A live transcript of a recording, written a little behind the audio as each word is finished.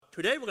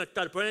today we're going to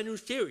start a brand new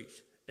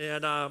series,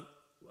 and a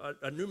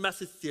new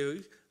message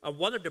series.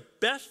 One of the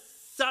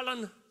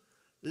best-selling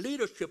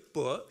leadership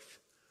books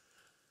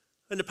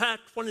in the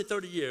past 20,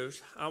 30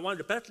 years. One of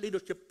the best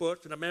leadership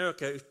books in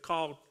America is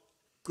called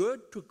Good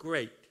to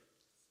Great.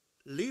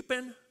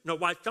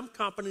 Why some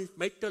companies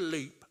make the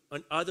leap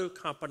and other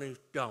companies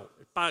don't.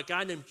 It's by a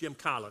guy named Jim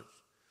Collins.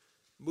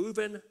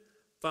 Moving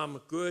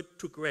from Good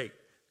to Great.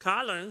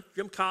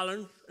 Jim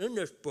Collins, in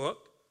this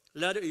book,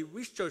 led a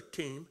research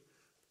team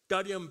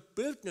studying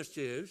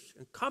businesses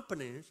and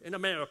companies in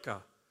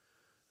America.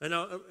 And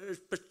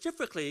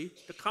specifically,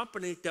 the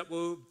companies that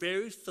were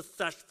very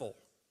successful,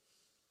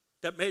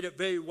 that made it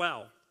very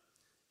well.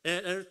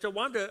 And so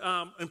one of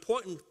the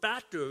important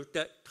factors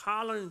that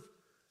Collins'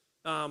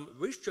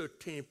 research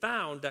team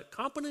found that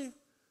companies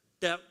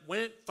that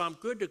went from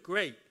good to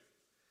great,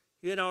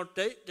 they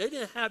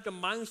didn't have the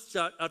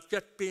mindset of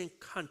just being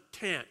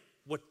content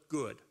with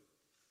good.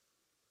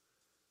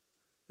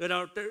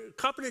 The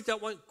companies that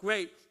went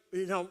great,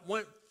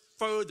 went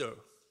further.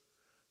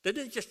 They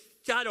didn't just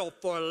settle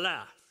for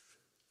less.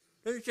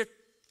 They didn't just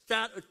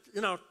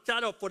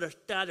settle for the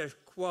status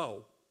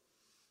quo.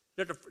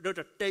 There's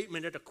a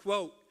statement, there's a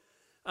quote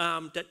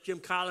that Jim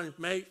Collins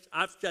makes.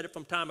 I've said it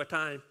from time to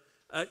time.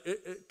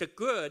 The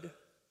good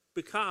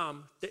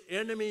become the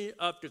enemy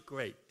of the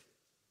great.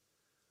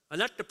 And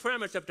that's the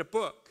premise of the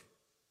book.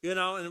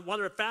 And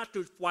one of the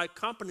factors why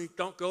companies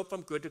don't go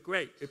from good to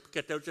great is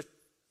because they're just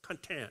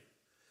content.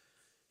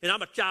 And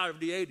I'm a child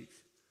of the 80s.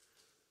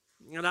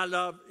 And I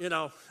love,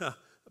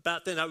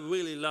 back then I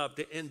really loved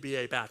the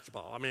NBA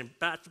basketball. I mean,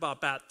 basketball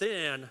back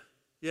then,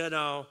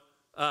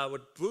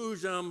 would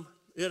bruise them.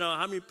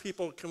 How many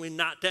people can we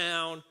knock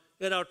down?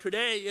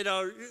 Today,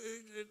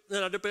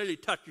 they barely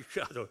touch each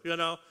other,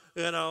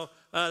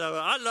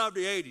 I love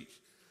the 80s.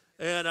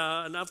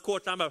 And of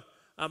course, I'm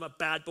a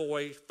Bad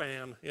Boys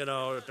fan,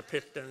 the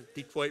Pistons,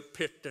 Detroit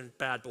Pistons,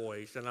 Bad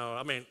Boys,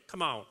 I mean,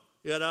 come on,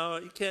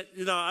 you can't,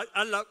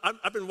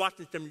 I've been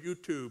watching some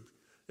YouTube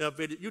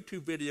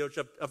videos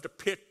of the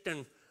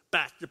Pistons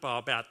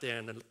basketball back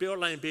then, and Bill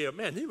Laimbeer,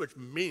 man, he was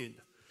mean,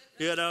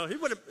 he would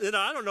have,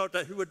 I don't know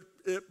that he would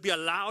be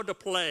allowed to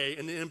play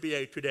in the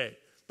NBA today,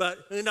 but,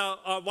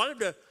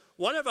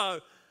 one of our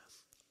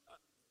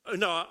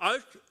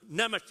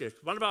nemesis,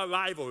 one of our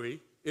rivalry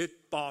is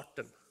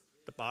Boston,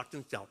 the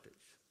Boston Celtics.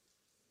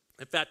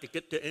 In fact, to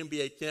get to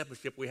NBA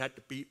championship, we had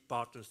to beat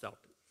Boston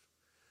Celtics.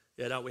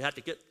 We had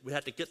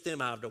to get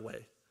them out of the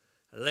way.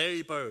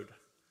 Larry Bird,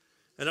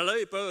 and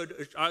Larry Bird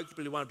is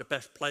arguably one of the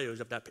best players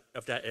of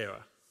that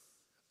era.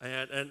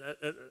 And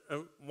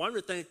one of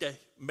the things that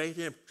made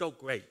him so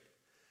great,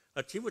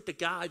 he was the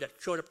guy that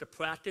showed up to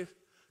practice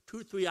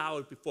 2-3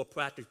 hours before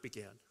practice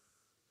began.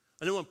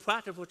 And then when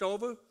practice was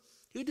over,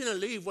 he didn't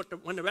leave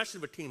when the rest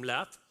of the team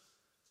left.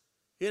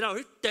 He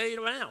stayed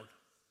around.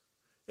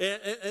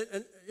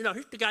 And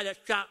he's the guy that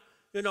shot,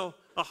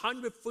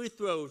 100 free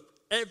throws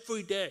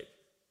every day.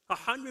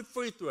 100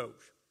 free throws.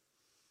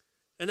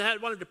 And they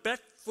had one of the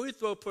best free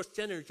throw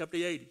percentages of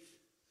the 80s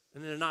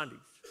and the 90s.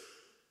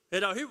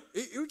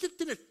 He just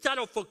didn't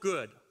settle for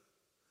good.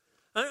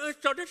 And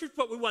so this is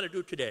what we want to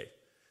do today.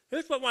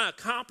 Here's what we want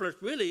to accomplish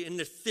really in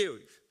this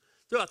series.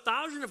 There are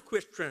thousands of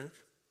Christians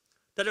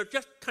that are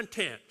just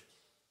content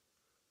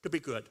to be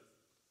good.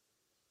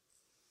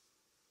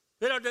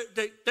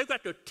 They've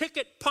got their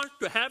ticket punched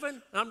to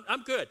heaven.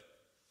 I'm good.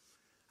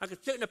 I can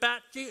sit in the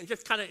back seat and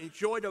just kind of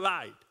enjoy the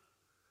ride.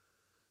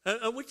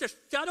 And we just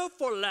settle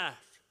for less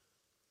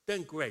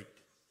than great.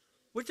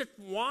 We just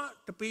want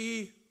to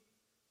be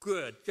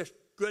good, just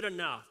good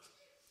enough.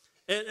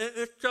 And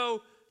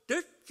so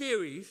this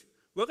series,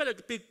 we're going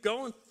to be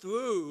going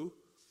through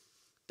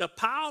the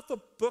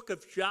powerful book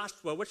of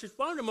Joshua, which is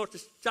one of the most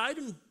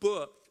exciting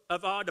books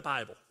of all the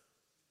Bible.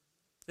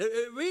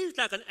 It reads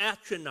like an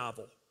action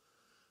novel,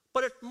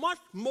 but it's much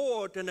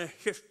more than a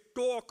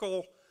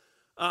historical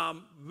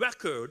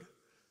record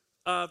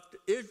of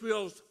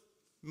Israel's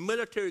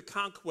military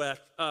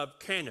conquest of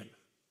Canaan.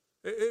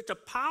 It's a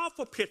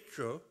powerful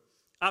picture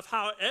of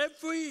how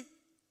every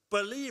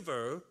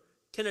believer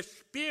can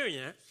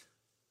experience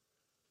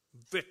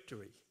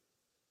victory.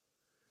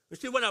 You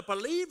see, when a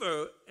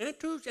believer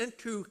enters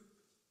into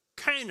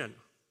Canaan,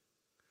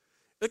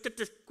 it's a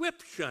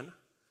description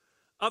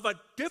of a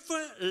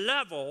different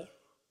level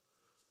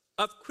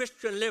of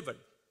Christian living.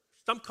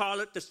 Some call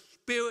it the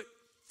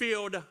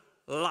spirit-filled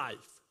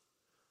life.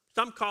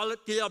 Some call it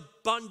the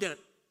abundant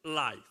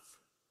life.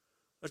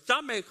 Or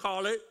some may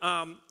call it,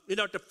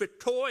 the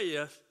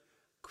victorious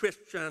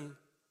Christian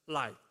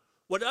life.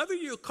 Whatever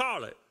you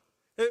call it,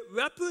 it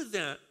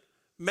represents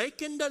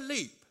making the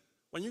leap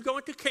when you go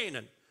into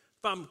Canaan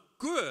from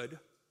good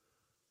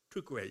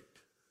to great.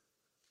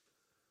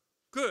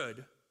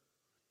 Good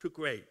to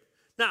great.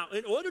 Now,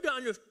 in order to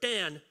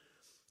understand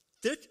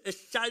this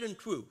exciting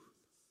truth,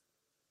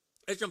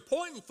 it's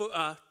important for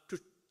us to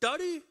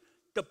study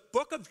the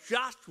book of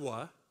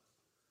Joshua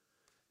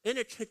in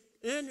its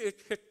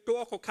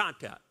historical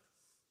context.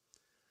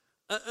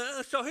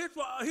 So here's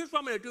what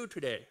I'm going to do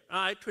today.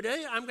 All right,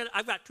 today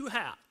I've got two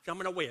hats I'm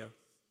going to wear.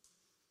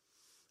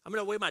 I'm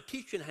going to wear my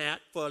teaching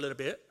hat for a little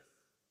bit.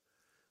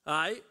 All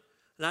right?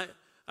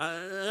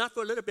 And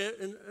after a little bit,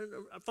 and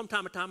from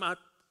time to time, I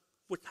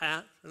put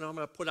hats, and I'm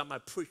going to put on my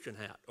preaching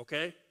hat,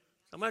 okay?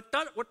 I'm going to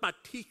start with my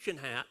teaching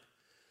hat.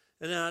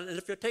 And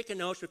if you're taking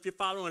notes, if you're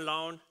following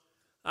along,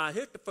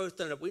 here's the first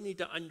thing that we need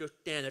to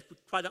understand. As we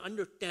try to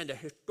understand the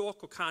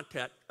historical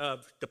context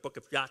of the book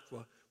of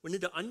Joshua, we need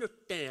to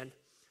understand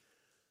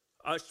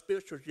our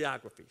spiritual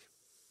geography.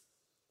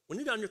 We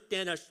need to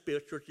understand our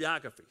spiritual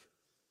geography.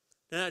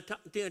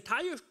 The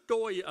entire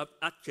story of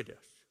Exodus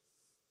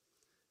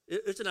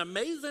is an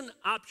amazing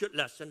object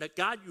lesson that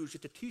God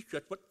uses to teach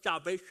us what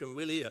salvation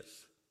really is.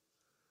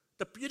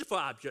 It's a beautiful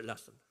object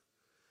lesson.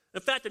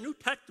 In fact, the New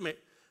Testament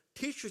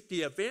teaches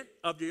the event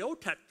of the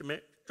Old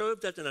Testament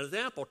serves as an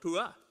example to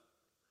us.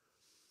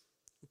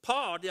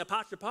 Paul, the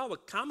Apostle Paul, was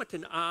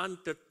commenting on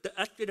the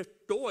Exodus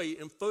story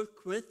in 1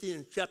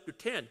 Corinthians chapter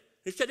 10.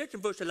 He said this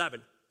in verse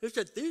 11. He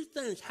said, these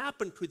things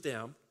happened to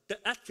them, the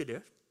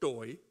Exodus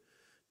story,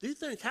 these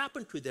things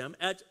happened to them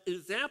as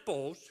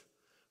examples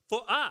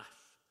for us.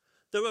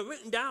 They were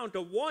written down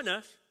to warn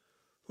us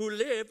who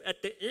live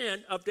at the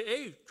end of the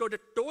age. So the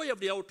story of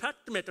the Old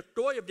Testament, the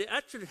story of the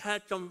Exodus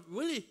had some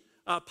really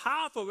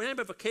powerful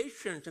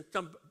ramifications and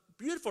some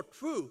beautiful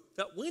truth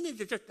that we need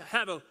to just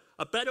have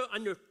a better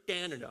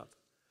understanding of.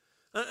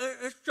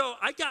 And so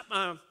I got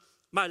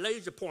my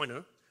laser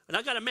pointer, and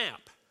I got a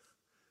map.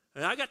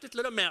 And I got this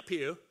little map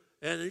here,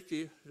 and you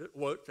see, it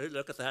works.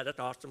 Look at that, that's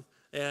awesome.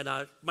 And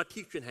my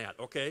teaching hat,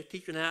 okay?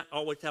 Teaching hat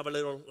always have a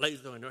little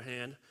laser in their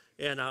hand,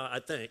 and I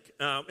think.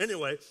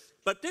 Anyway,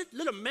 but this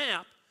little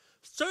map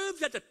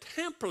serves as a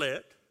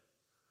template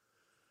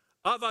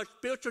of our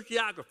spiritual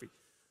geography.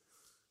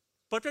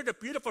 But there's a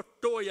beautiful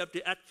story of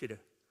the Exodus.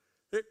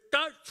 It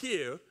starts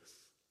here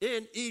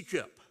in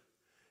Egypt.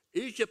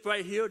 Egypt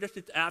right here, this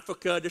is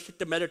Africa, this is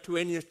the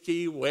Mediterranean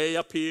Sea way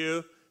up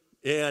here.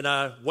 And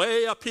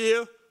way up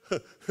here,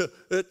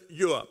 it's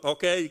Europe,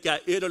 okay? You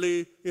got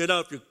Italy,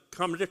 if you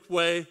come this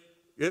way,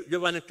 you're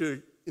running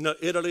to,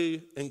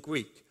 Italy and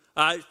Greek.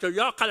 All right, so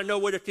y'all kind of know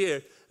what it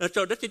is. And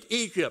so this is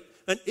Egypt.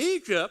 And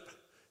Egypt,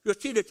 you'll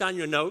see this on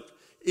your notes,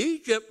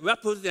 Egypt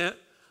represents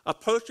a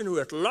person who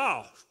is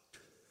lost,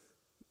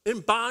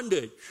 in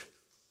bondage.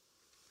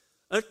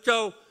 And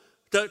so,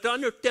 to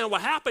understand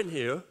what happened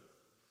here,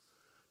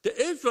 the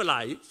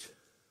Israelites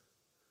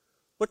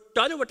were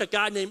started with a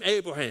guy named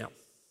Abraham.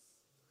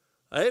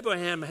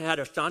 Abraham had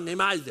a son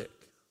named Isaac.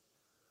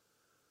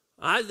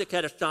 Isaac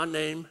had a son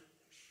named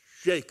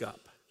Jacob.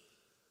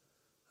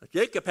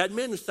 Jacob had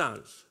many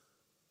sons.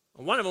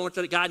 And one of them was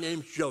a guy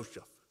named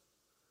Joseph.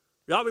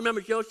 Y'all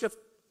remember Joseph?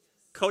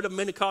 Coat of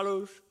many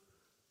colors?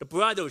 The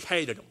brothers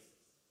hated him.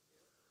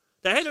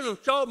 They hated him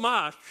so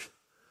much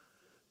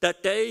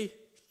that they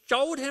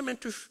sold him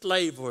into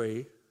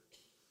slavery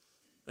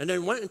and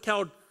then went and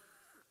told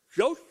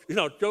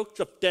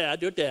Joseph's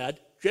dad, their dad,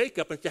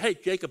 Jacob, and said, hey,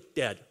 Jacob's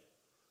dead.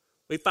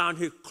 We found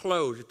his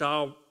clothes. It's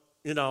all,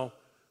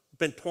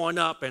 been torn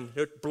up and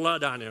there's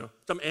blood on there.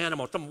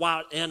 Some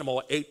wild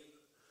animal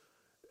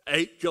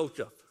ate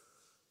Joseph.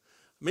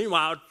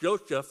 Meanwhile,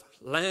 Joseph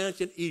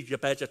lands in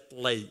Egypt as a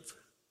slave.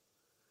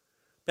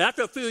 But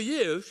after a few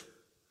years,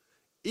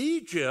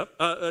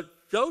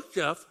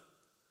 Joseph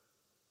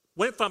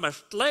went from a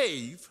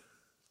slave,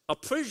 a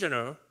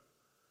prisoner,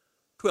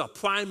 to a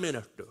prime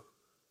minister.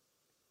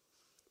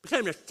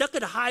 Became the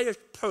second highest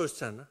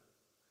person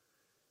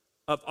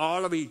of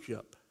all of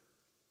Egypt.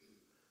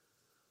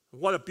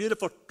 What a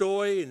beautiful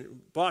story,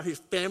 and brought his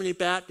family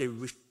back. They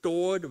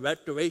restored, the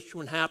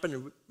restoration happened,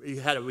 and he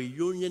had a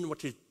reunion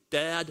with his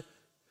dad,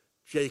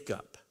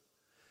 Jacob.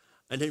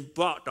 And he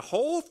brought the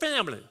whole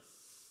family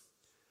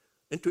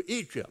into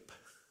Egypt.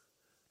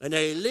 And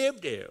they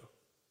lived there.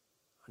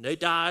 And they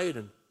died,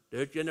 and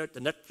the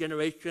next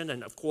generation,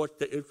 and of course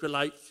the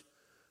Israelites,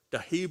 the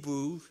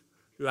Hebrews,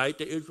 right?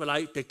 The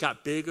Israelites, they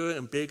got bigger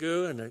and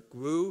bigger, and they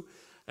grew.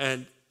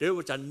 And there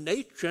was a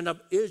nation of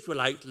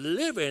Israelites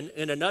living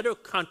in another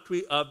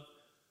country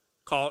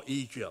called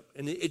Egypt.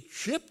 And the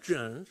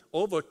Egyptians,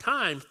 over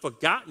time,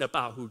 forgotten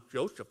about who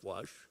Joseph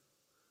was.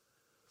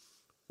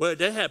 Where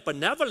they had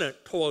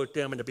benevolent toward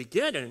them in the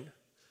beginning,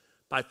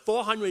 by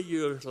 400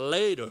 years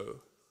later,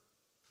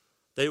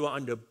 they were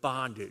under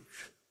bondage.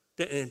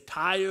 The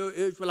entire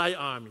Israelite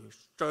army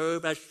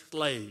served as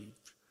slaves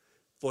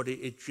for the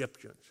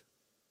Egyptians.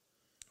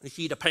 You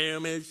see the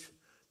pyramids,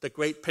 the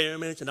great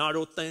pyramids and all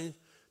those things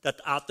that's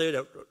out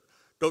there,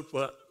 those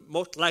were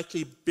most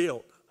likely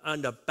built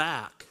on the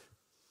back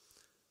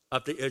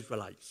of the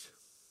Israelites.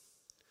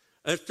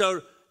 And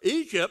so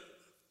Egypt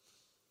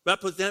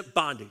represents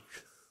bondage.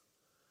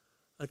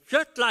 And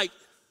just like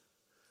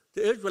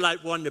the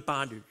Israelites were under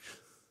bondage,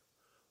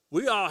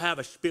 we all have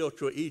a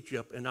spiritual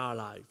Egypt in our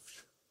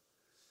lives.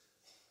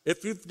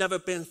 If you've never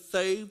been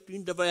saved,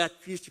 you've never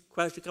asked Jesus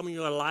Christ to come in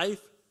your life,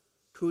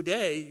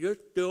 today you're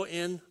still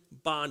in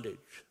bondage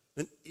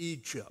in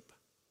Egypt.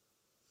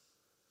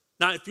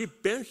 Now, if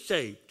you've been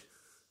saved,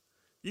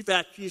 you've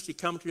asked Jesus to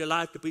come into your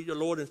life to be your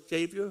Lord and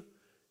Savior,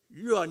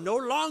 you are no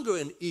longer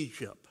in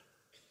Egypt.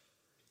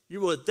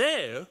 You were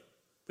there,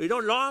 We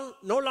don't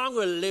no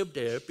longer live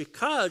there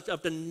because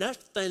of the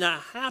next thing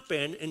that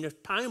happened in the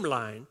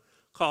timeline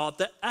called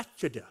the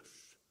Exodus.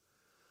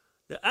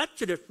 The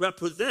Exodus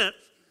represents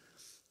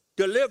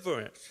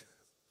deliverance.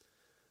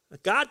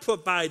 God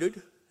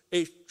provided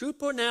a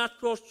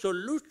supernatural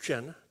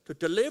solution to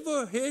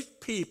deliver his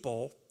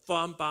people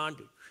from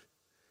bondage.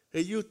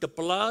 He used the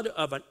blood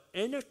of an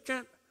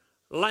innocent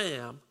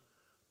lamb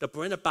to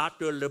bring about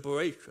their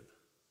liberation.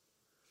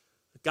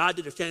 God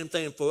did the same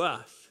thing for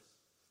us.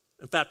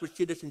 In fact, we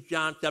see this in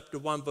John chapter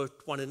 1, verse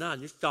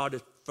 29. You saw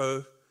this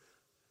verse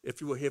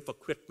if you were here for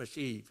Christmas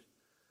Eve,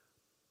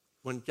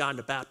 when John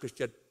the Baptist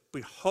said,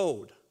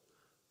 "Behold,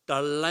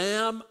 the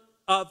Lamb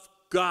of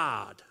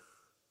God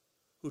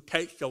who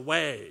takes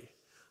away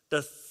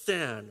the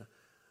sin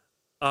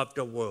of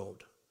the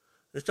world."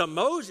 And so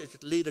Moses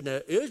is leading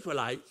the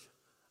Israelites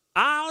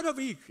out of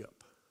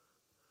Egypt.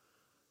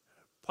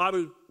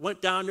 Probably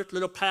went down this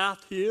little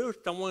path here,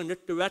 somewhere in this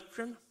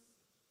direction.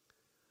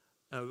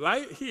 And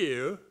right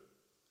here,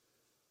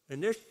 in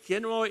this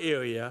general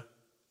area,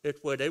 is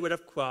where they would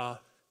have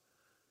crossed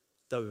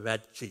the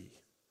Red Sea.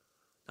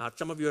 Now,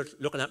 some of you are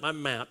looking at my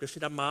map. This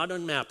is a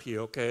modern map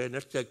here, okay? And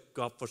this says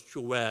Gulf of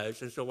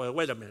Suez. And so, well,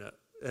 wait a minute.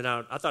 And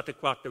I thought they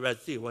crossed the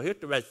Red Sea. Well, here's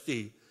the Red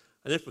Sea.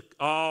 And this was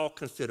all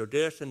considered,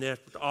 this and this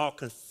was all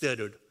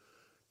considered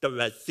the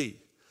Red Sea.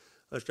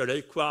 And so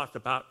they crossed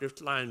about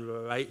this line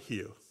right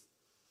here.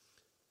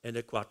 And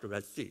they crossed the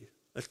Red Sea.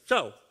 And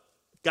so,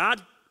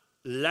 God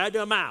led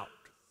them out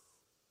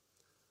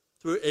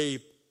through a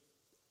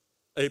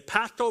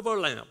Passover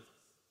lamb.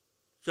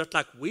 Just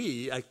like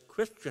we, as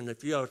Christians,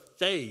 if you are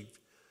saved,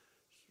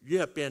 you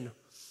have been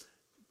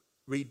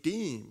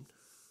redeemed,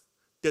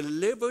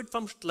 delivered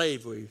from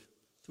slavery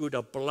through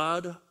the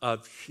blood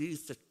of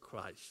Jesus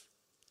Christ.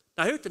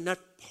 Now here's the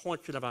next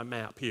portion of our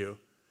map here.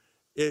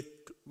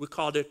 We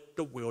call it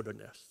the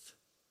wilderness.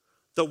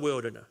 The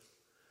wilderness.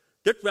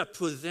 This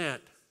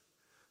represents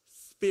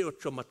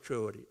spiritual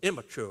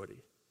immaturity.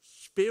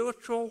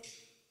 Spiritual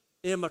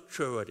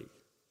immaturity.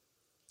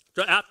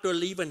 So after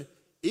leaving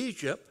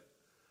Egypt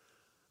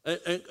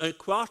and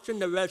crossing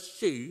the Red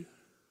Sea,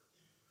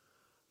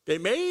 they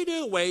made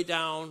their way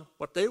down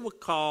what they would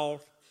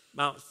call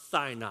Mount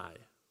Sinai,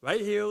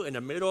 right here in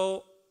the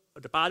middle,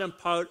 the bottom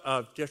part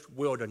of this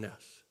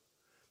wilderness.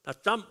 Now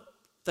some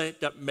think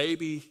that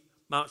maybe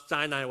Mount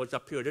Sinai was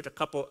up here. There's a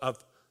couple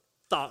of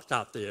thoughts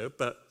out there,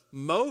 but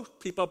most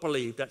people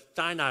believe that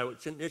Sinai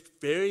was in this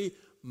very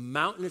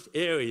mountainous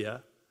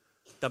area,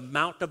 the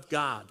Mount of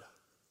God.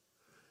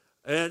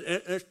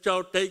 And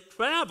so they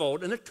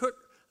traveled,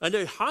 and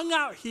they hung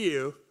out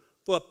here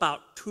for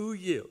about 2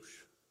 years.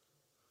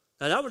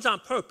 Now, that was on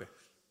purpose.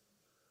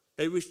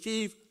 They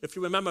received, if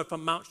you remember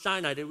from Mount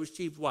Sinai, they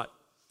received what?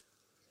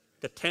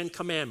 The 10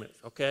 Commandments,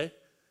 okay?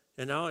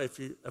 You know, if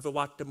you ever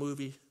watched the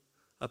movie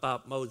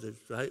about Moses,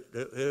 right?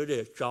 There it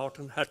is,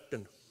 Charlton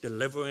Heston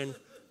delivering,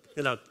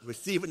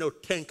 receiving those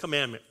 10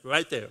 Commandments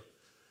right there.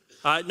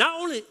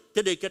 Not only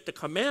did they get the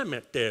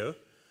commandment there,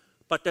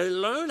 but they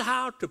learned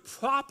how to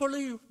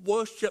properly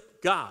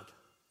worship God.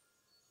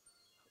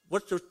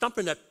 Which was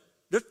something that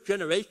this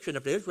generation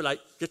of the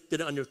Israelites just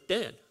didn't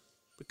understand,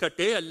 because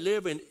they had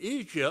lived in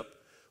Egypt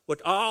with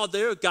all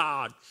their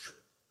gods.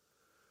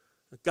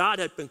 God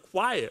had been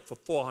quiet for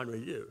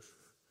 400 years.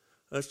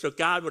 And so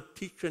God was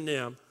teaching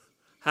them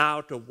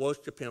how to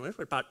worship him. It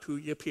was about a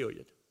 2-year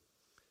period.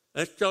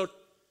 And so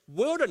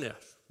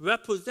wilderness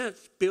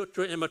represents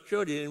spiritual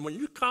immaturity. And when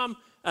you come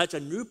as a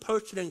new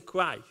person in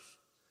Christ,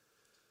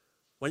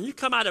 when you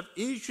come out of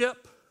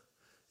Egypt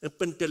and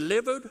been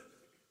delivered,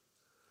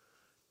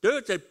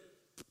 there's a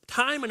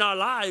time in our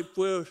life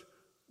where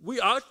we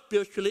are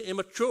spiritually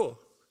immature,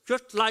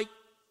 just like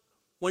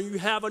when you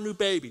have a new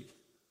baby.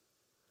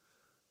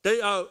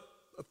 There's a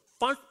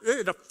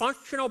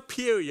functional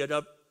period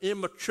of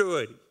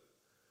immaturity.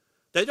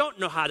 They don't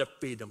know how to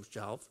feed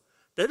themselves.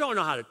 They don't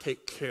know how to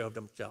take care of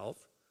themselves,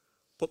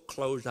 put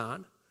clothes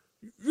on.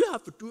 You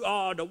have to do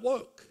all the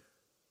work.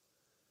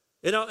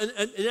 And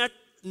that's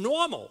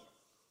normal.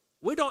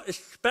 We don't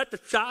expect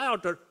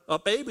a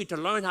baby to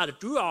learn how to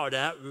do all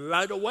that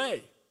right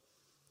away.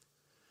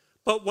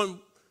 But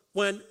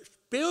when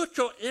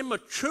spiritual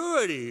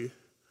immaturity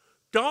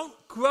don't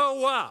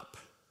grow up,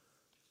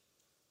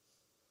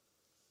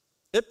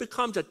 it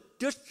becomes a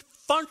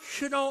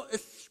dysfunctional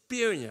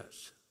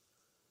experience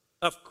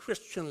of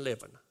Christian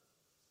living.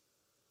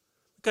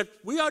 Because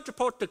we are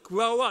supposed to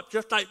grow up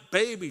just like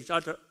babies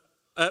at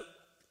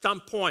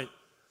some point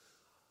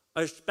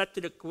are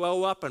expected to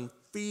grow up and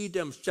feed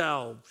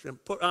themselves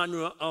and put on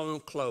their own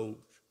clothes.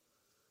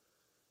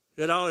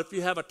 If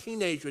you have a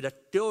teenager that's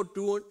still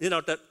doing,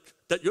 that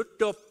you're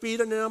still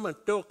feeding them and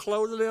still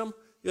clothing them,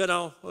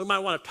 we might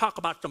want to talk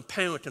about some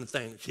parenting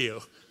things here,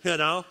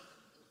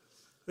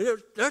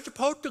 They're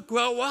supposed to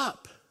grow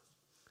up.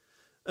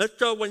 And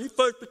so when you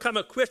first become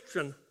a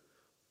Christian,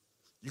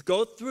 you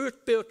go through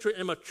spiritual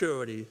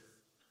immaturity,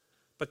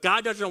 but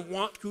God doesn't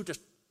want you to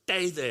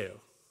stay there.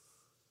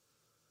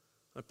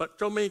 But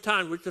so many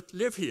times we just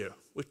live here.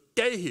 We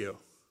stay here.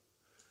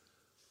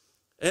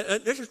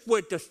 And this is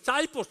where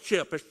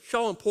discipleship is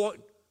so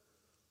important.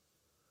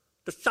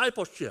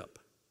 Discipleship.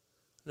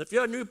 And if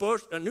you're a new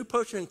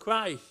person in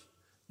Christ,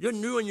 you're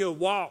new in your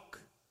walk.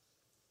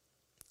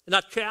 And I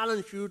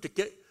challenge you to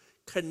get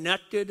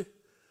connected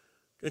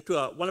into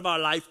one of our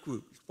life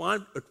groups.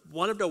 One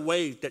of the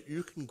ways that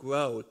you can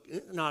grow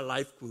in our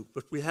life group,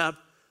 but we have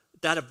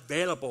that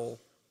available.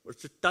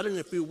 It's starting in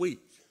a few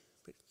weeks.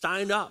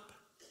 Sign up,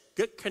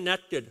 get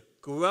connected,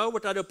 grow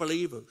with other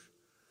believers.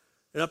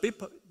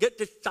 Get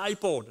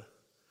discipled,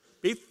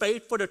 be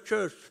faithful to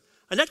church.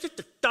 And that's just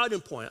the starting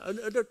point.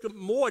 There's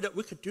more that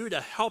we could do to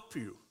help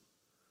you.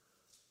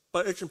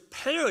 But it's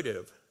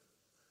imperative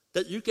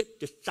that you get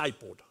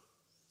discipled.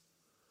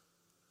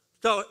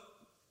 So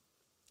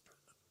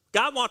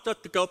God wants us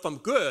to go from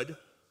good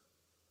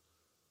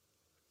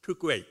to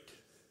great.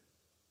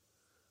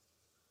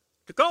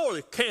 The goal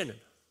is canon.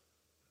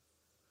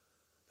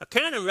 Now,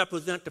 canon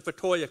represents the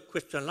victorious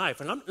Christian life.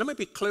 And let me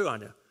be clear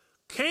on that.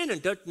 Canon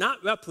does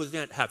not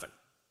represent heaven.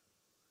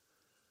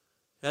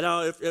 You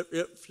know,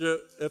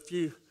 if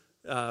you've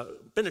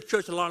been to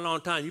church a long,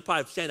 long time, you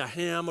probably have sang a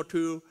hymn or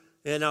two,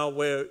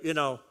 where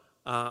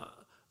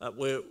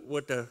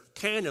the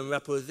canon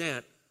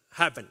represent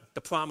heaven,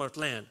 the promised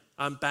land.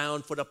 I'm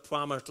bound for the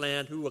promised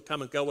land. Who will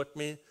come and go with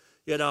me?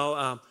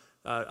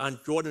 On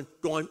Jordan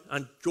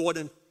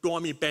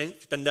stormy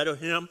banks, another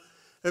hymn,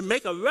 and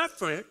make a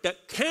reference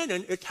that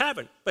Canaan is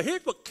heaven. But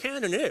here's what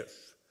Canaan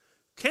is.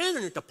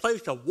 Canaan is a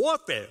place of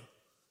warfare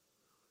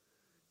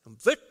and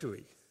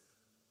victory.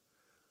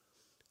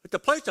 It's a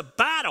place of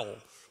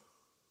battles.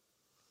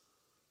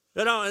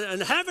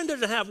 And heaven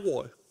doesn't have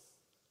war.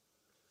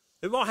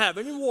 It won't have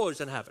any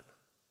wars in heaven.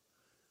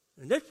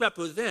 And this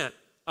represents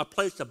a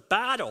place of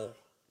battle,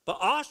 but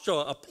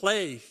also a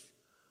place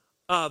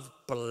of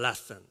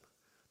blessing.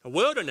 The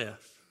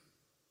wilderness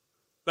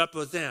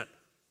represents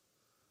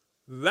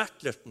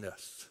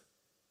restlessness.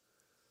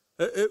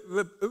 It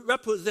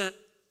represents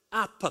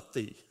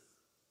apathy.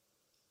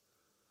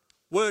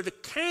 Where the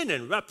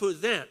Canaan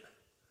represents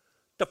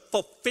the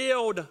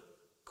fulfilled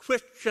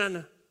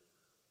Christian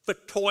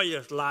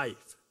victorious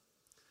life.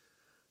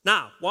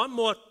 Now, one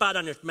more spot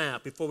on this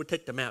map before we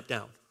take the map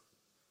down.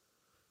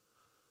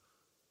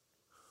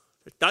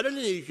 They started in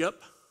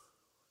Egypt,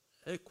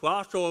 they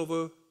crossed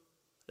over,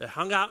 they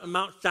hung out in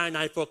Mount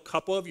Sinai for a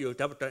couple of years.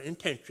 That was their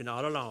intention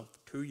all along,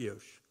 2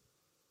 years.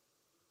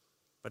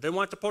 But they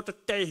weren't supposed to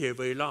stay here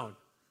very long.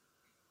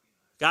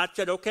 God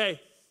said,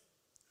 okay,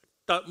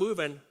 start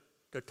moving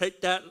to take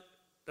the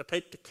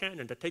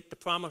Canaan, to take the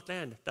promised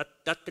land.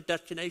 That's the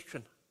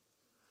destination.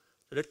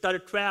 So they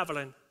started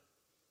traveling.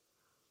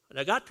 And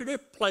they got to this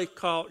place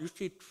called, you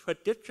see,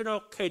 traditional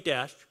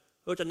Kadesh.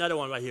 There's another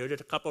one right here.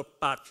 There's a couple of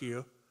spots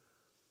here.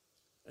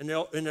 In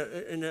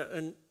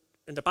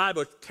the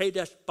Bible, it's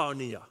Kadesh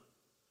Barnea.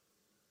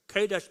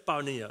 Kadesh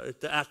Barnea is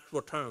the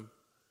actual term.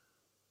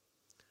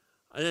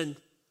 And then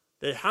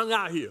they hung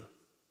out here.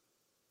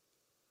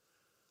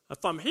 And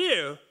from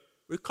here,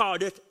 we call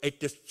this a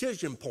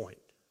decision point.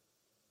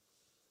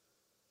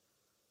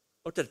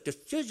 What's a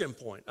decision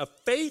point? A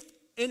faith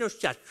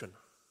intersection.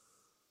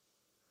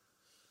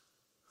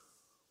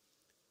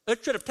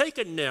 It should have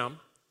taken them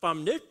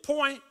from this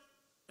point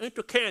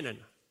into Canaan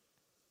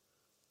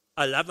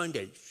 11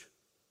 days.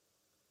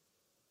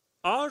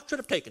 All should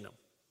have taken them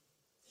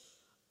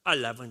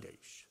 11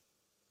 days.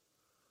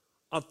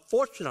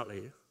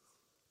 Unfortunately,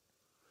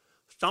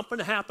 something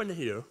happened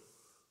here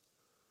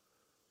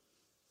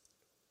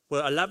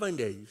where 11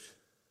 days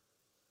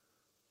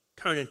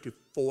turned into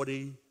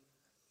 40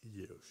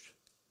 years.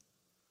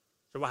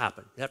 So what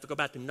happened? You have to go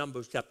back to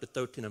Numbers chapter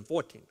 13 and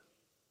 14.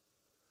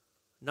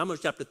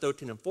 Numbers chapter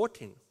 13 and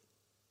 14.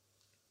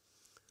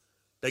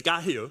 They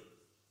got here,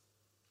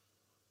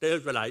 the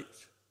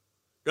Israelites.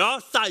 They're all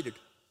excited.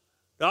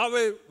 They're all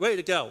ready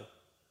to go.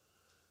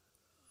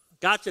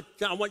 God said,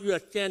 I want you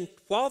to send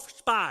 12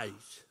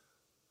 spies,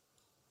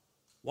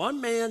 one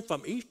man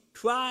from each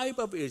tribe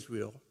of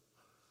Israel,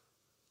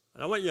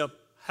 and I want you to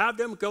have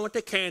them go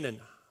into Canaan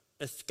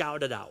and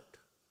scout it out.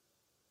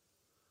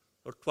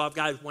 Those 12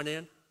 guys went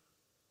in.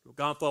 They were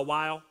gone for a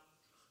while.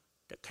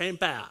 They came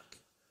back.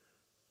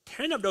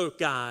 10 of those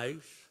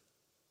guys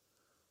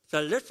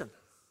said, listen,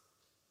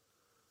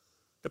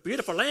 it's a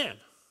beautiful land,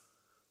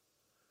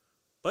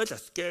 but it's a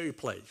scary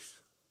place.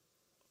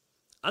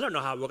 I don't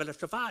know how we're going to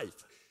survive.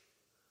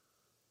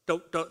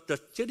 The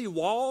city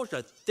walls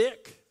are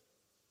thick.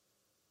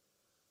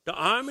 The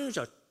armies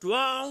are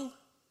strong.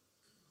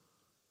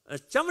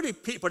 And some of the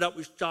people that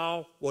we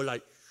saw were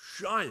like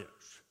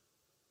giants.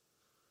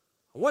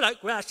 We're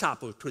like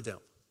grasshoppers to them.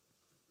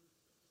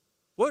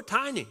 We're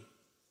tiny.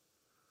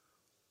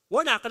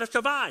 We're not going to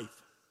survive.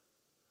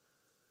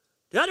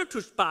 The other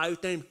two spies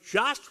named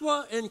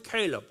Joshua and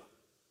Caleb.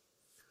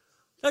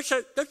 They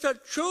said,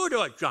 sure there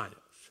are giants.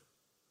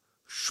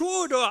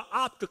 Sure there are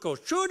obstacles.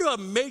 Sure there are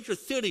major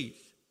cities.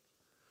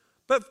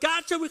 But if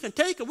God said we can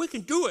take it, we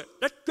can do it.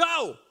 Let's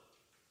go.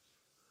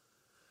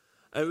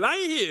 And right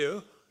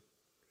here,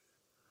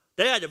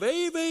 they had the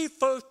very, very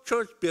first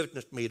church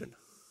business meeting.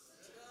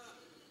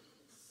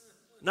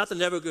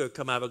 Nothing ever good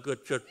come out of a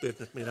good church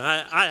business meeting.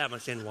 I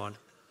haven't seen one.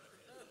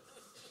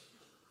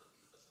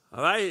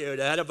 All right,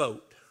 they had a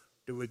vote.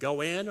 Do we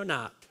go in or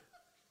not?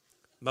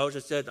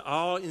 Moses said,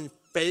 all in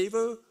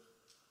favor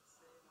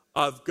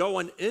of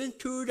going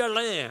into the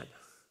land,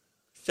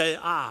 say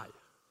aye.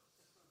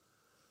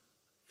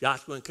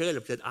 Joshua and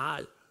Caleb said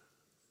aye.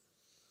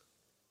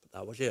 But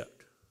that was it.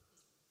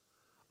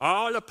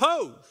 All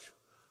opposed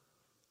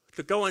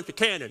to go into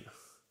Canaan,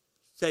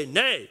 say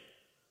nay.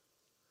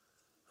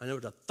 And there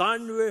was a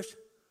thunderous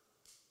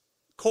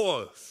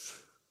chorus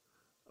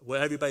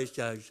where everybody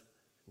says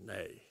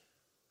nay.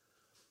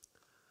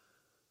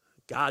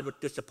 God was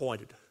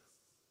disappointed.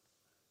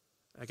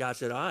 And God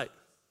said, all right,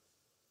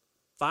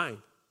 fine.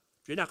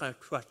 If you're not going to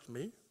trust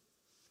me,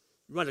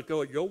 you want to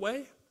go your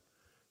way,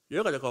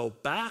 you're going to go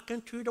back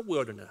into the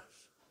wilderness.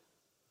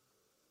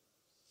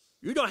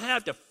 You don't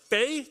have the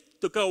faith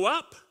to go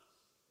up,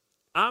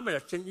 I'm going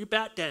to send you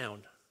back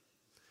down.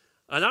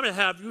 And I'm going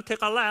to have you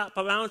take a lap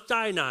around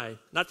Sinai,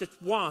 not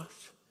just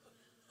once,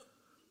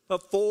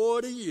 but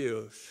 40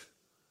 years,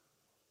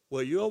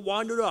 where you'll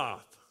wander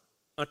off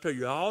until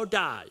you all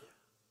die.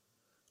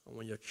 And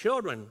when your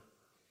children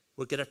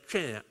will get a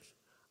chance,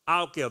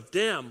 I'll give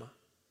them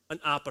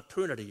an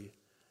opportunity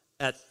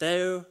at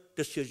their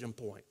decision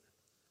point,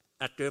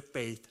 at their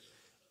faith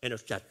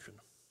intersection.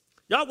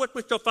 Y'all with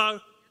me so far?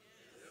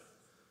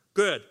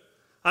 Good.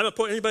 I haven't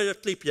put anybody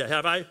to sleep yet,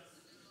 have I?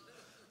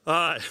 All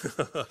right.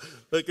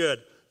 Very good.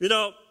 You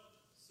know,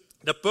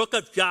 the book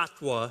of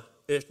Joshua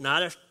is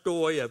not a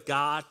story of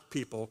God's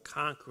people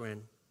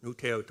conquering new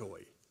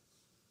territory.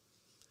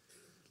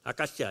 Like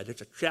I said,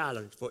 it's a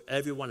challenge for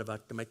every one of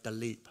us to make the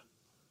leap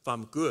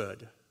from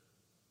good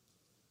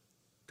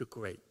to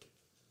great,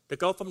 to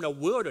go from the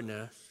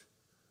wilderness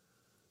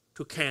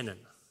to Canaan.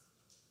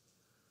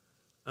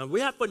 And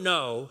we have to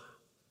know,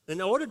 in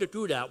order to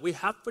do that, we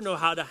have to know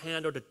how to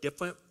handle the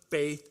different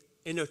faith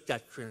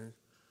intersections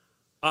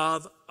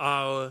of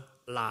our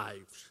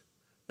lives.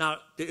 Now,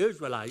 the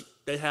Israelites,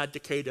 they had the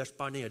Kadesh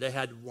Barnea, they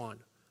had one.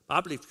 But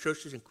I believe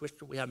churches and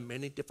Christians, we have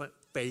many different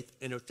faith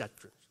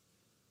intersections.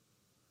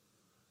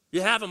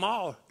 You have them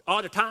all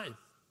the time.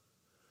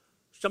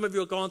 Some of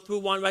you are going through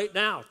one right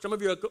now. Some of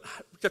you are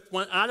just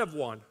went out of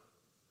one,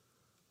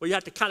 where you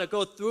have to kind of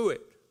go through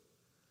it.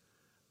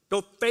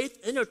 The faith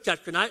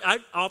intersection, I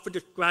often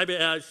describe it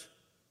as,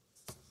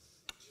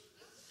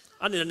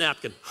 I need a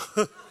napkin.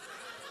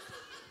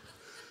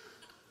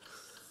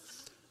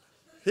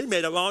 He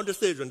made a wrong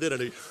decision, didn't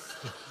he?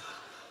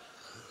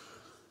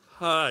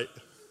 All right.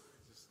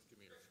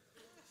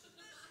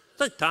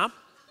 Thanks, Tom.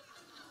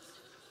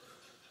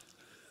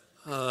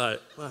 All right.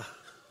 Well,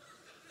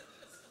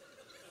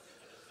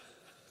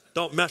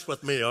 don't mess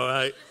with me, all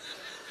right?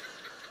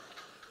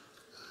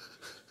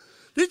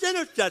 These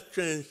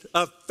intersections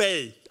of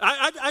faith,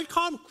 I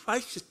call them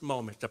crisis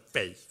moments of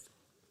faith.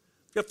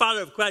 If you're a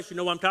follower of Christ, you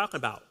know what I'm talking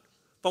about.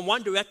 From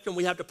one direction,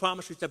 we have the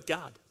promises of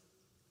God.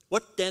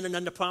 What's standing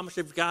on the promises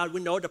of God?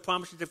 We know the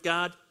promises of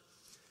God.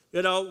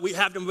 You know, we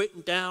have them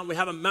written down. We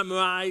have them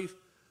memorized.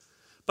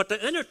 But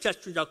the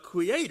intersections are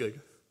created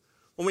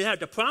when we have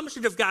the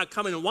promises of God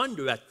coming in one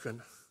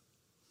direction,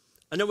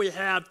 and then we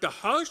have the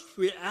harsh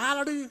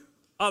reality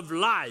of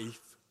life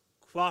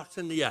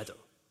crossing the other.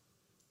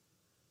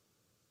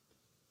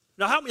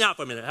 Now, help me out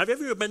for a minute. Have you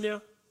ever been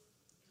there?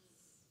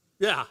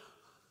 Yeah.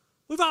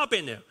 We've all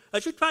been there.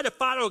 As you try to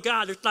follow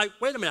God, it's like,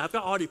 wait a minute, I've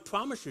got all these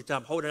promises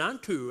I'm holding on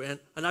to, and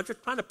I'm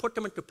just trying to put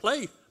them into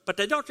place, but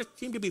they don't just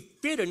seem to be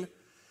fitting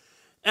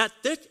at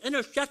this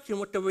intersection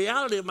with the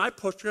reality of my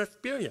personal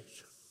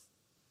experience.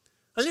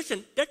 And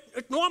listen,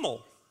 it's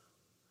normal.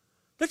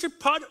 This is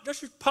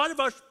part of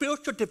our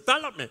spiritual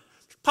development.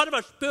 It's part of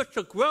our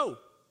spiritual growth.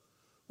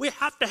 We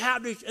have to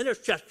have these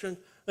intersections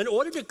in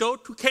order to go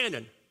to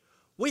Canaan.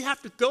 We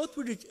have to go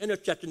through these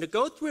intersections. To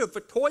go through a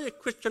victorious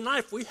Christian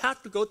life, we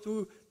have to go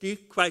through these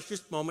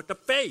crisis moments of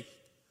faith.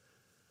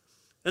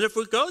 And if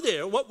we go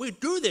there, what we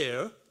do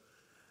there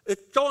is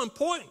so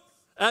important.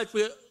 As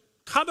we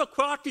come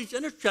across these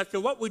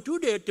intersections, what we do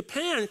there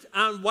depends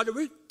on whether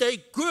we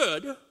stay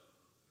good,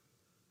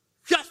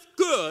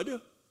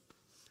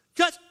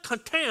 just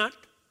content,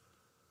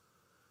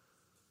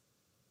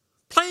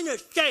 playing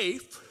it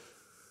safe,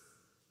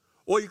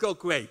 or you go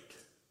great.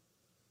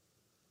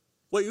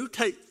 Where you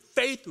take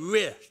faith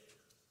risk.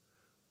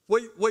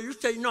 Where you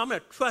say, no, I'm going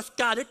to trust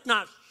God. It's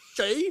not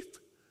safe,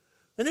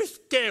 and it's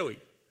scary,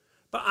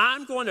 but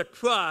I'm going to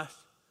trust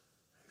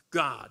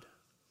God.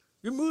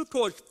 You move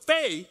towards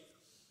faith,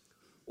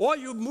 or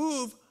you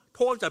move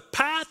towards the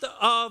path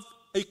of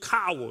a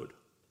coward.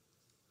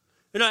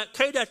 You know, at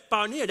Kadesh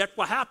Barnea, that's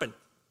what happened.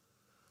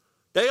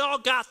 They all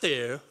got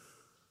there,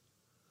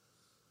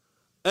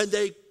 and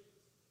they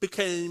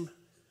became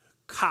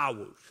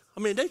cowards.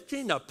 I mean, they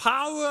seen the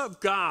power of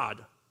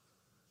God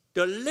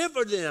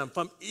deliver them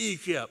from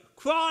Egypt,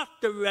 cross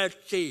the Red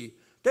Sea.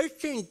 They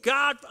seen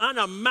God on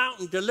a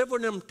mountain deliver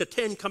them the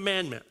 10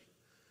 Commandments.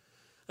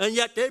 And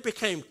yet they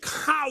became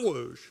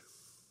cowards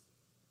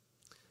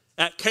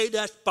at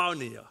Kadesh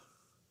Barnea.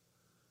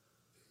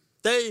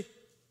 They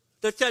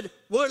said,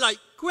 we're like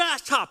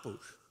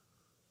grasshoppers.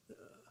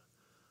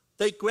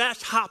 They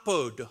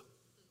grasshoppered.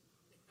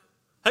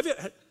 Have you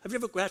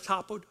ever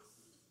grasshoppered?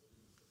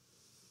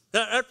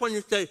 That's when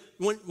you say,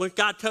 when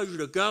God tells you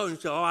to go, and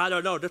you say, oh, I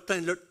don't know, this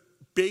thing looks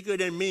bigger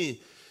than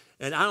me,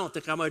 and I don't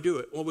think I'm going to do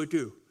it. What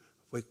do?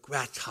 We're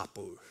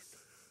grasshoppers.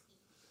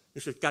 He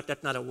says, God,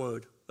 that's not a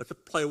word. Let's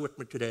play with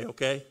me today,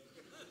 okay?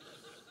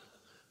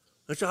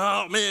 I said,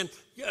 oh, man,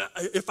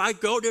 if I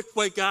go this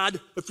way,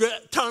 God, if you're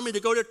telling me to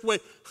go this way,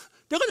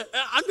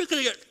 I'm just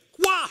going to get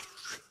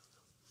squashed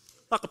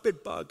like a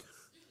big bug.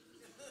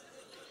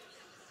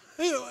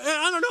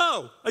 I don't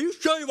know. Are you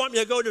sure you want me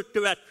to go this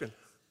direction?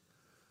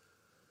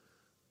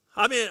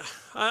 I mean,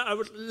 I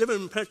was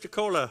living in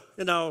Pensacola,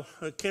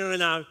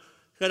 Karen and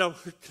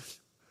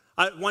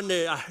I, one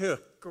day I heard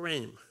a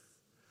scream.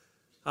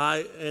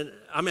 I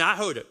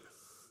heard it.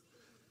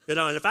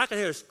 And if I can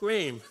hear a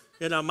scream,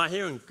 my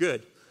hearing's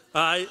good.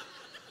 I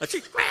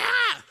said,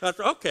 ah! I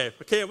said, okay,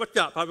 what's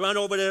up? I run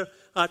over there.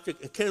 I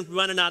said, Ken's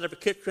running out of the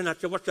kitchen. I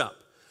said, what's up?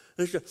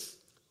 And he said,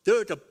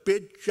 there's a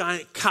big,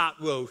 giant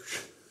cockroach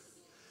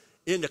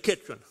in the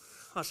kitchen.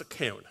 I said,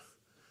 Karen,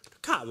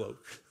 cockroach.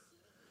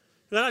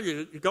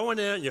 You go in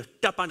there and you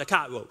step on the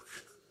cockroach.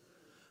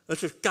 I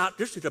said, God,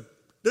 this is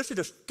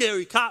a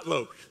scary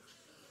cockroach.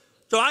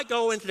 So I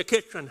go into the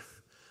kitchen,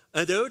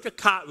 and there's a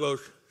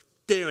cockroach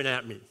staring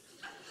at me.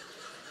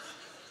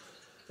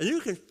 And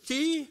you can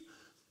see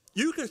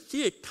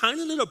a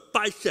tiny little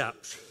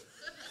biceps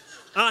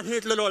on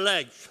his little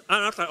legs.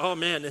 And I was like, oh,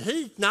 man, and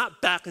he's not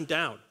backing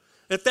down.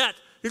 In fact,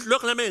 he's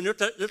looking at me, and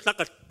it's like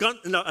a gun,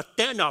 a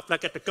standoff,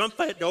 like at the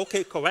gunfight at the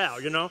OK Corral,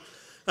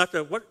 I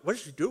said, what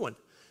is he doing?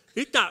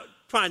 He's not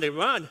trying to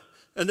run.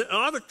 And then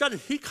all of a sudden,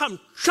 he comes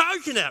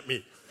charging at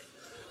me.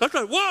 I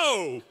said,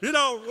 whoa,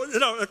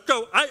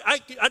 so I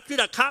see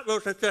that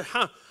cockroach and said,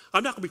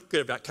 I'm not going to be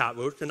scared of that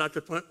cockroach. And I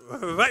just went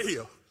right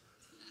here.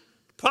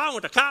 The problem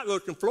with the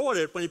cockroach in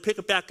Florida is when you pick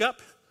it back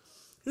up,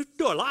 he's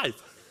still alive.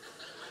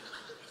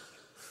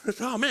 I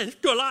said, oh, man, he's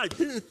still alive.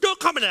 He's still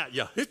coming at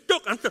you. I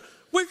said,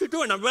 what are you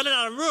doing? I'm running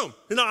out of room.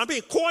 I'm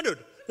being cornered.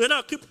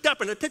 I keep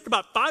stepping. It takes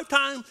about 5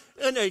 times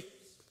in a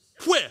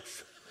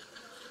twist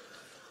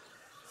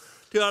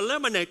to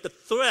eliminate the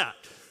threat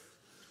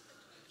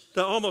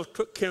that almost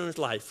took Karen's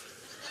life.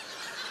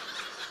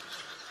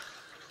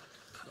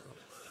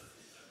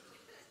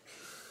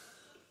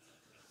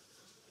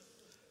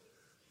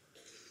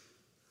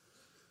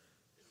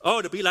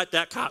 Oh, to be like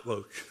that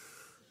cockroach.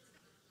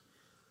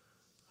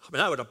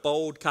 That was a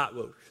bold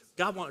cockroach.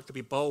 God wants us to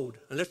be bold.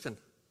 And listen,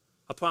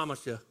 I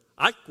promise you,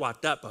 I squash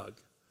that bug.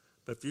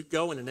 But if you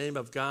go in the name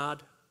of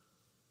God,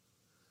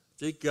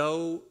 if you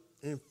go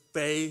in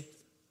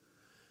faith,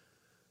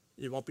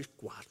 you won't be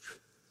squashed.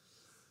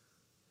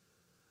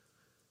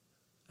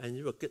 And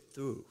you will get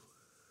through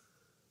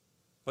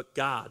what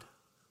God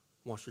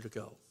wants you to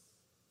go.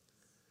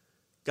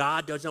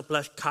 God doesn't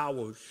bless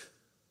cowards.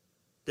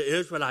 The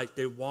Israelites,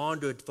 they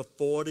wandered for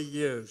 40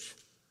 years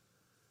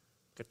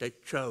because they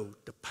chose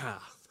the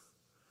path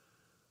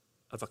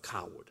of a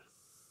coward.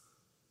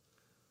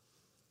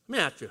 Let me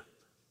ask you,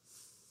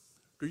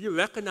 do you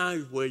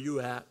recognize where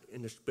you're at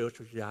in the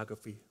spiritual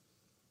geography?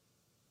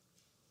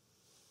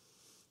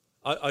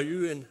 Are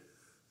you in,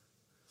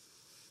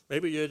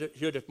 maybe you're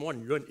here this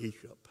morning, you're in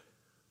Egypt.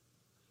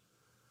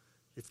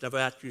 You've never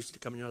asked Jesus to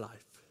come in your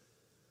life.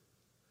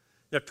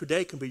 Now,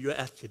 today can be your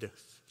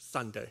Exodus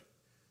Sunday.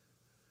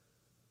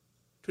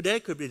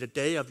 Today could be the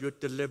day of your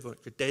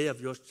deliverance, the day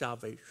of your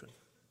salvation.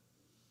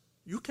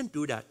 You can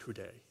do that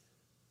today.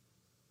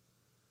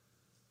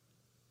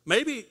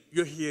 Maybe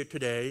you're here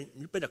today,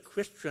 you've been a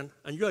Christian,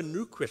 and you're a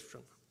new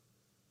Christian.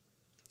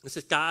 And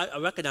says, God, I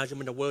recognize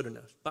I'm in the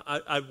wilderness, but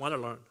I want to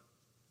learn.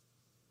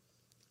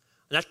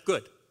 And that's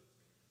good.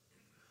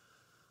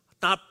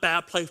 It's not a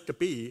bad place to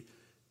be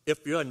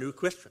if you're a new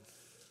Christian.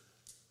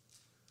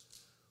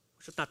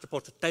 We're just not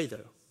supposed to stay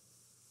there.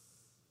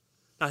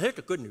 Now, here's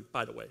the good news,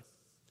 by the way.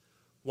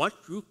 Once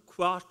you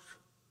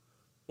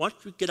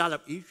get out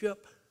of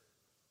Egypt,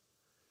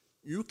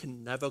 you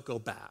can never go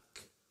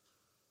back.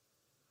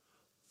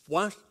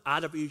 Once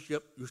out of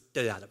Egypt, you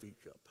stay out of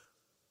Egypt.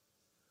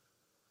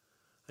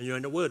 And you're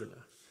in the wilderness,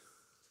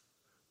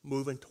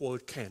 moving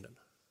toward Canaan.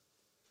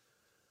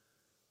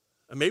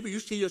 And maybe you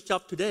see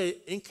yourself today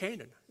in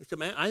Canaan. You say,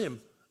 man,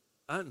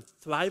 I'm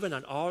thriving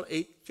on all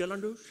 8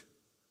 cylinders.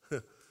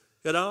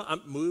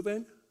 I'm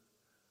moving.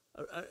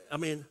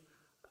 I'm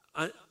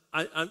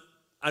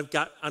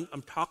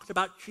talking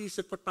about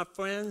Jesus with my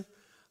friends.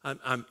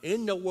 I'm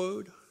in the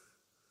Word.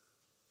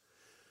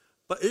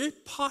 But it is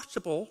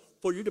possible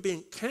for you to be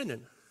in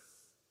Canaan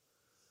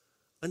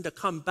and to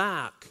come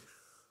back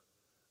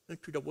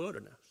into the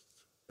wilderness.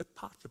 It's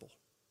possible.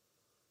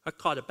 I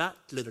call it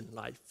backslidden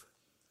life,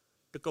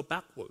 to go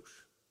backwards.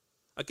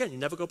 Again, you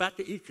never go back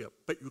to Egypt,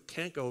 but you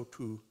can go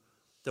to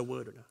the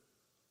wilderness.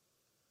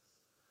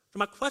 So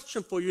my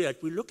question for you, as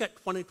we look at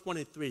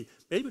 2023,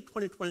 maybe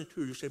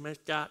 2022, you say, man,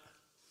 Scott,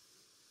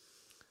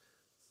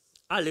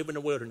 I live in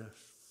the wilderness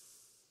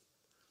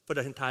for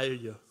the entire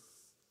year.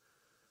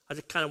 I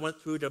just kind of went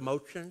through the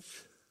motions.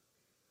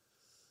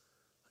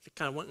 just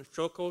kind of went in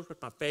circles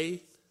with my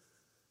faith.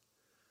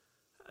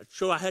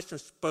 Sure, I had some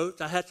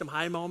spurts, I had some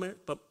high moments,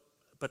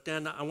 but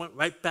then I went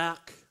right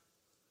back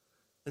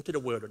into the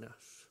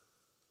wilderness.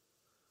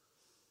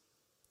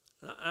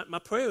 My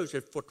prayers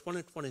is for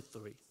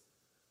 2023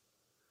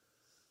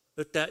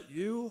 is that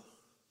you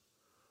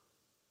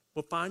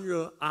will find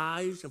your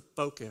eyes and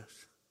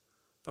focus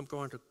from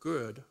going to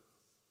good,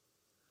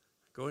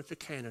 going to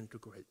Canaan to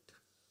great.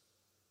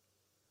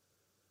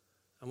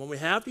 And when we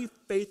have these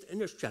faith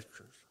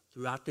intersections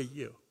throughout the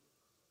year,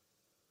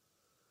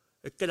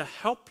 it's going to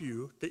help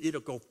you to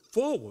either go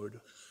forward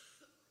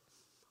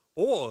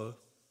or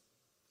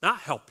not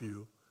help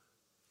you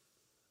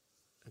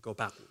and go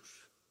backwards.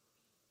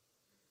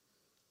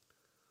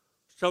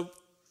 So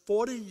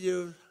 40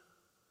 years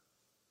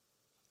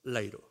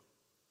later,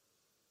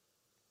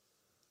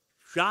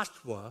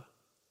 Joshua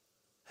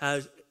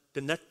has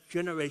the next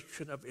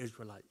generation of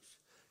Israelites.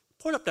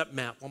 Pull up that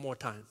map one more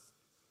time.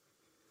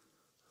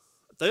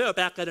 They are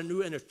back at a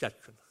new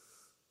intersection.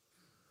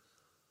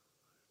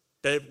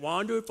 They've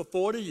wandered for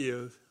 40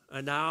 years,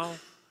 and now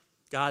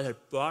God has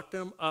brought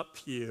them up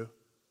here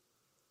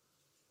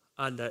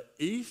on the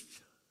east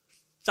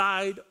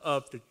side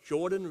of the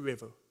Jordan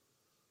River.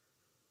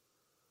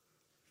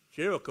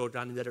 Jericho's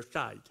on the other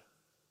side.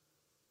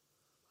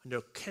 And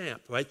they're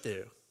camped right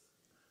there,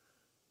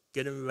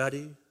 getting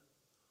ready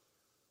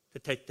to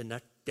take the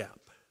next step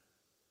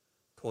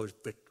towards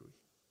victory.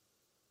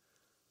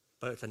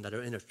 But it's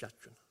another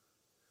intersection.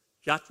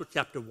 Joshua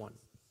chapter 1,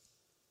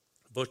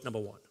 verse number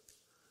 1.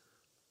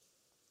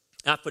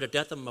 After the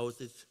death of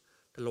Moses,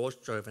 the Lord's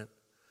servant,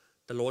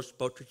 the Lord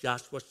spoke to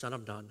Joshua, son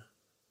of Nun,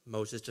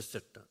 Moses'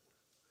 assistant.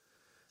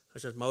 He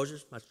says,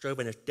 Moses, my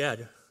servant, is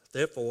dead.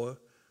 Therefore,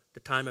 the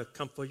time has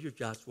come for you,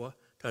 Joshua,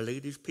 to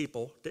lead these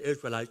people, the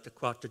Israelites,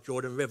 across the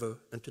Jordan River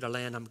into the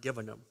land I'm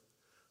giving them.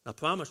 I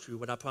promise you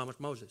what I promised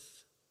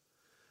Moses.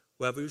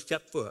 Wherever you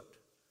step foot,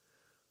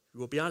 you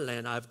will be on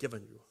land I've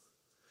given you.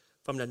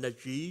 From the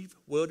Negev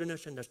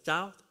wilderness in the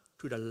south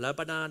to the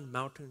Lebanon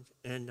mountains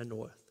in the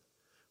north.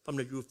 From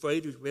the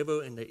Euphrates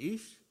River in the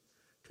east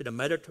to the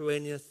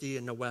Mediterranean Sea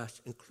in the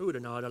west,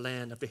 including all the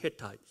land of the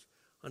Hittites.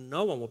 And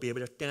no one will be able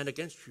to stand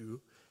against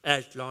you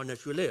as long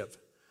as you live.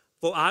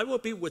 For I will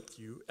be with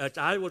you as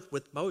I was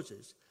with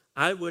Moses.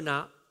 I will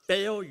not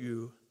fail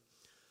you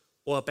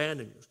or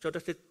abandon you. So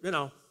that's,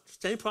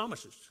 same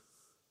promises.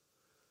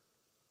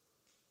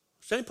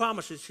 Same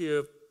promises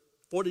here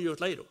 40 years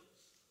later.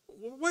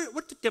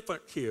 What's the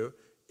difference here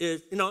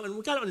is, and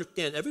we got to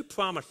understand, every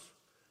promise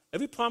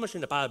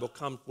in the Bible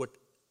comes with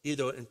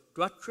either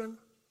instruction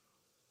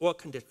or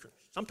condition.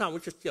 Sometimes we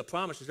just see a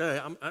promise and say,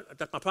 hey,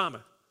 that's my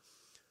promise.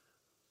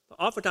 But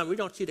oftentimes we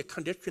don't see the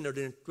condition or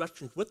the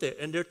instructions with it.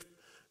 And there's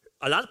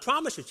a lot of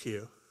promises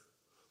here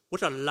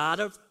with a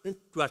lot of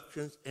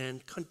instructions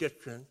and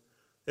conditions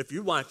if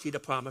you want to see the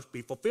promise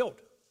be fulfilled.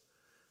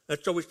 And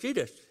so we see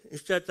this. He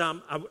said,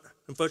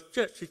 in verse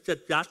 6, he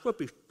said, Joshua,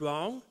 be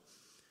strong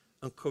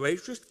and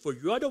courageous, for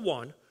you are the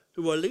one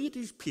who will lead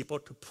these people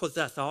to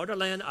possess all the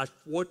land I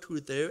swore to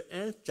their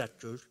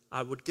ancestors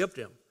I would give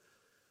them.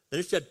 Then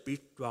he said, be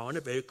strong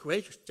and very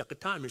courageous. Second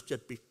time, he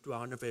said, be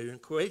strong and very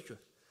courageous.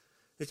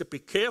 He said, be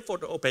careful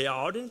to obey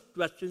all the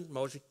instructions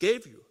Moses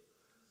gave you.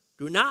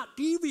 Do not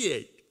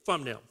deviate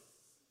from them.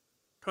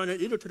 Turn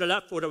it either to the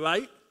left or the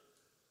right.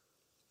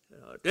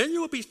 Then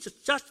you will be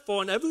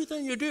successful in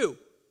everything you do.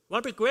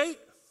 Want to be great?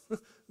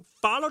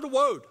 Follow the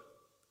word.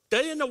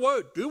 Stay in the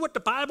word. Do what the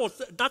Bible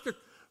says. Not just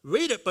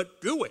read it,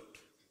 but do it.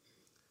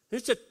 He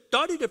said,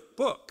 study the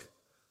book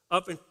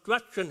of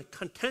instruction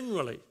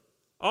continually,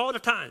 all the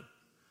time.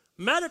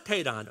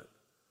 Meditate on it,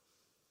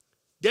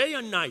 day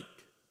and night,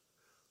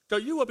 so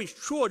you will be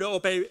sure to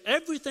obey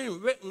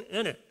everything written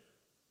in it.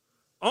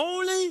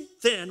 Only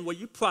then will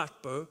you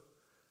prosper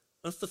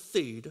and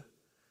succeed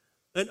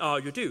in all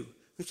you do.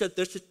 He said,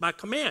 this is my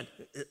command.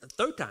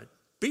 Third time,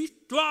 be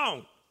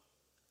strong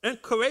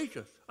and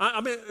courageous.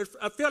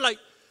 I feel like,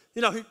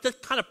 he's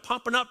just kind of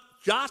pumping up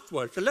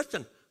Joshua. He said,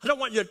 listen, I don't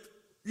want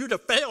you to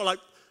fail like,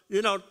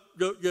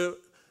 your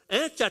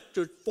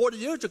ancestors 40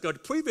 years ago, the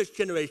previous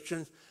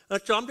generations.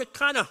 And so I'm just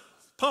kind of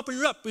pumping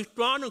you up. Be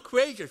strong and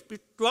courageous. Be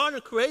strong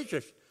and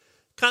courageous.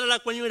 Kind of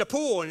like when you're in a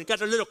pool and you got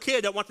a little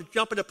kid that wants to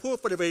jump in the pool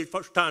for the very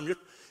first time. You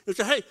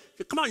say, hey,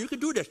 come on, you can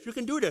do this. You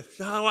can do this.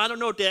 Oh, I don't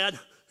know, Dad.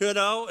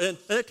 And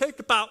it takes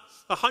about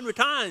 100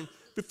 times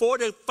before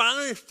they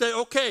finally say,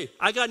 okay,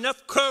 I got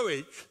enough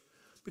courage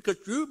because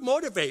you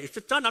motivate. He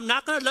said, son, I'm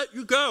not going to let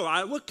you go.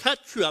 I will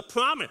catch you, I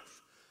promise.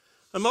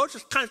 And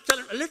Moses kind of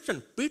said,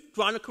 listen, be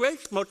strong and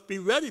courageous, Moses. Be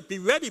ready, be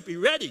ready, be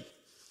ready.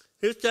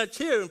 He says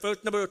here in verse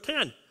number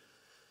 10,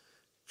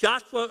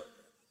 Joshua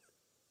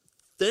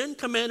then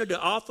commanded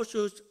the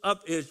officers of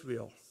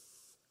Israel,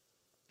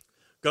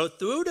 go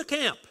through the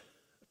camp,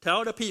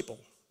 tell the people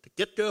to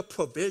get their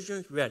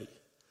provisions ready.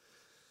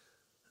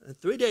 In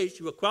 3 days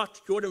you will cross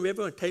the Jordan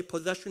River and take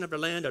possession of the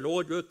land the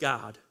Lord your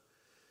God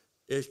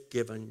is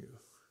giving you.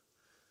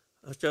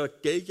 And so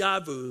deja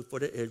vu for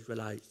the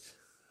Israelites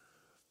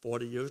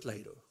 40 years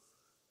later.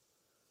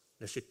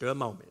 This is their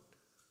moment.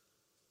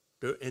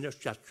 the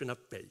intersection of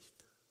faith,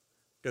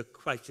 the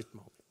crisis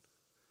moment.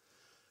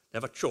 They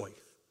have a choice.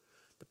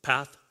 The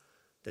path,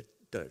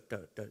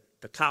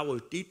 the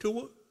coward's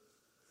detour,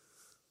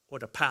 or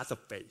the path of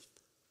faith.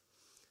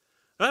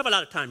 I don't have a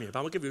lot of time here, but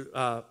I'm going to give you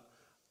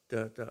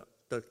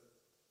the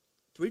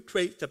 3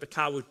 traits of the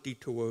coward's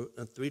detour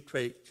and 3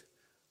 traits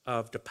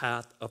of the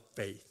path of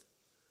faith.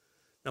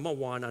 Number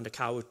 1, on the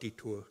coward's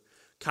detour,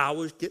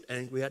 cowards get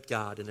angry at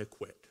God and they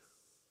quit.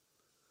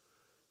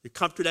 You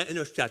come to that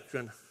intersection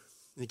and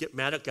you get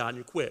mad at God and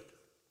you quit.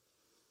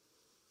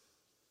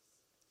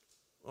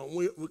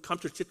 We come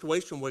to a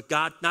situation where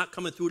God's not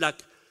coming through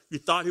like you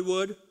thought he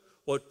would,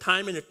 or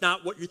timing is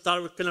not what you thought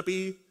it was going to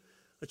be.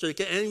 And so you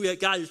get angry at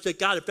God. You say,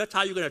 God, if that's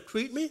how you're going to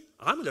treat me,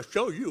 I'm going to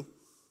show you.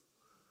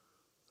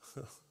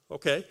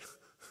 Okay.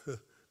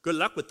 Good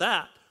luck with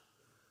that.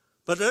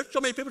 But there's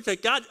so many people say,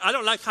 God, I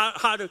don't like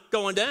how it's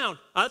going down.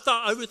 I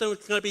thought everything was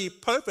going to be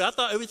perfect. I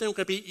thought everything was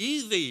going to be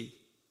easy.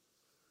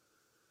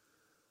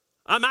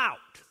 I'm out.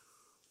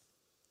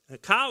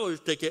 And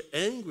cowards, they get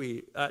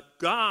angry at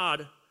God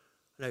and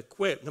they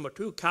quit. Number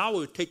 2,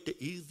 cowards take the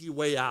easy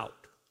way out.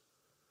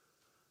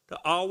 They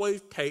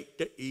always take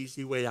the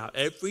easy way out.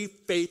 Every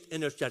faith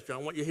intersection, I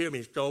want you to hear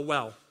me so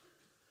well.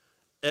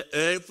 At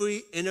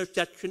every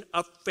intersection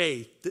of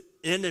faith, the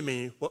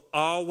enemy will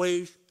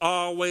always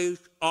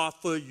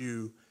offer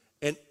you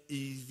an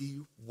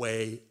easy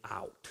way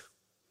out.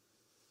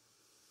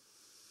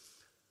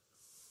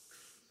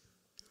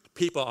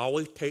 People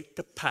always take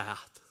the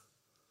path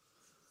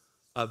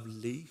of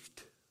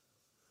least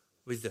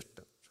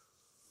resistance.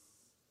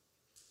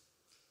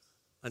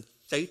 And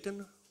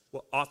Satan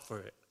will offer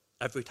it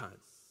every time.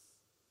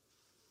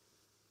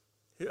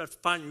 He'll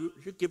find you,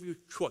 he'll give you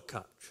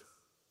shortcuts.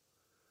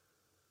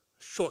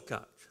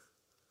 Shortcuts.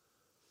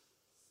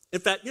 In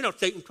fact,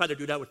 Satan tried to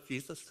do that with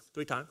Jesus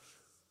 3 times.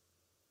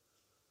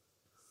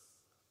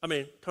 I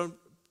mean, turn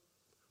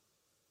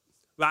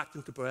rocks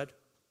into bread.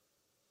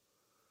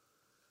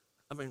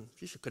 I mean,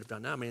 Jesus could have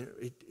done that. I mean,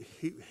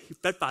 he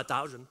fed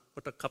 5,000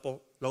 with a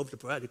couple loaves of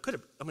bread. He could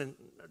have,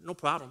 no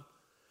problem.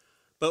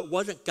 But it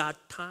wasn't God's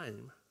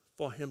time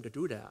for him to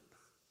do that.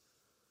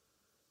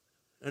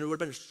 And it would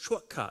have been a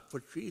shortcut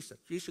for Jesus.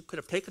 Jesus could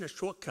have taken a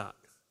shortcut.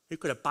 He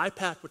could have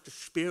bypassed what the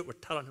Spirit was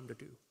telling him to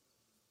do.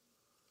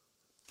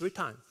 3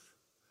 times,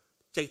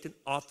 Satan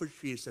offered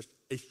Jesus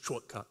a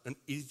shortcut, an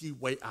easy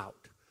way out.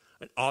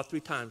 And all 3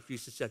 times,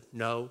 Jesus said,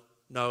 no,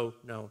 no,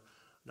 no.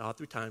 And all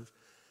 3 times,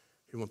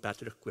 he went back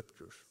to the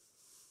Scriptures.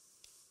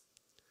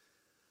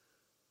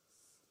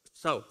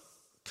 So,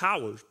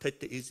 cowards take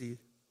the easy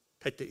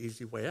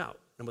way out.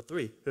 Number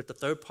 3, here's the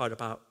third part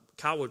about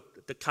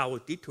the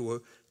coward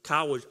detour.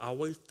 Cowards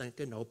always think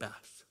they know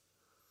best.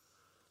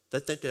 They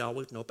think they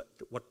always know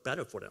what's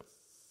better for them.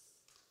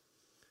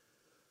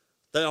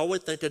 They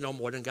always think they know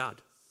more than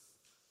God.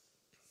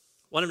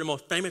 One of the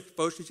most famous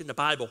verses in the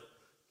Bible,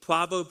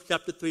 Proverbs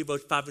chapter 3,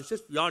 verse 5 and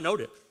 6. You all know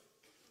this.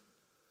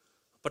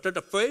 But there's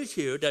a phrase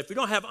here that if you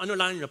don't have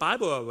underlined in the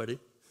Bible already,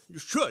 you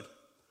should.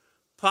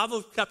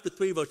 Proverbs chapter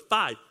 3, verse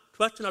 5.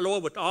 Trust in the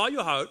Lord with all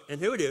your heart.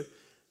 And here it is.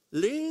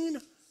 Lean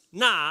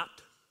not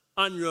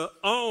on your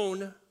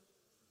own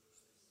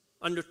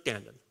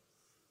understanding.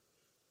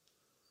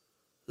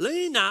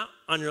 Lean not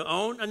on your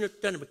own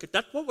understanding, because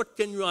that's what will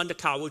send you on the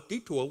coward's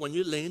detour when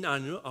you lean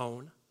on your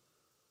own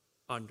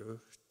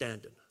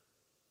understanding.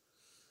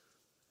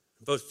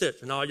 Verse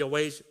 6, in all your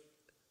ways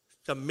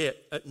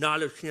submit,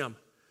 acknowledge him,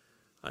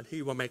 and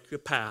he will make your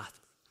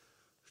path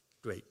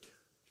straight.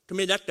 To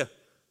me, that's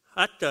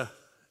the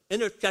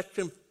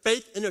intersection,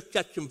 faith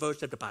intersection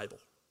verse of the Bible.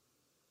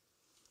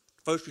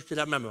 First, you should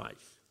have memorized.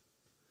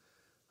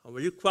 And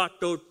when you cross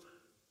those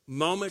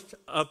moments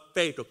of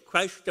faith, or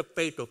crisis of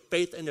faith, or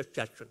faith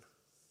intersection,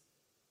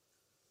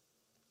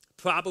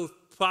 Proverbs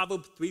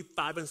 3,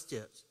 5, and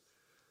 6,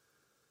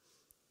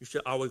 you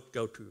should always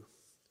go to.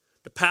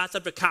 The path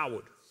of the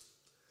coward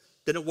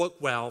didn't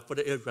work well for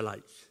the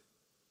Israelites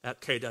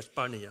at Kadesh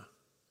Barnea.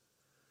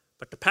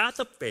 But the path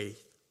of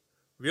faith,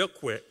 real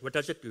quick, what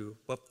does it do?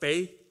 Well,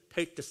 faith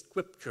takes the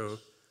Scripture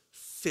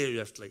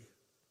seriously.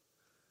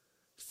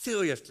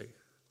 Seriously.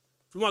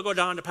 If you want to go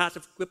down the path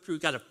of Scripture,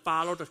 you've got to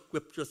follow the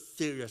Scripture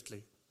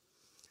seriously.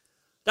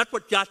 That's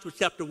what Joshua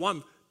chapter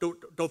 1,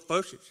 those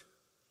verses.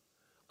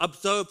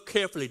 Observe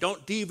carefully.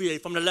 Don't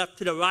deviate from the left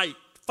to the right.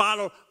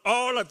 Follow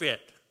all of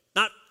it,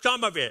 not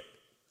some of it.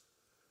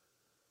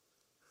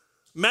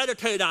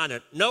 Meditate on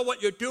it. Know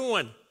what you're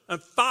doing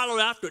and follow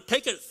after it.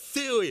 Take it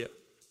serious.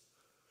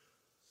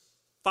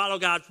 Follow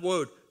God's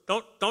word.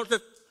 Don't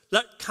just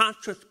let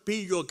conscience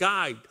be your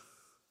guide.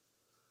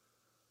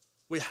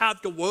 We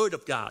have the word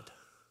of God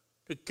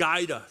to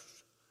guide us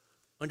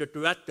and to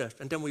direct us,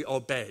 and then we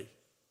obey.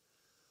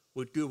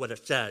 We do what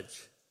it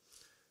says.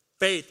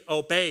 Faith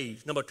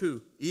obeys. Number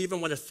 2,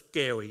 even when it's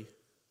scary.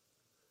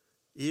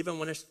 Even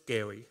when it's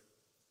scary.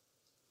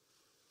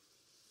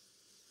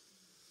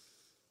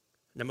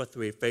 Number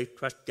 3, faith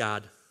trusts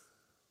God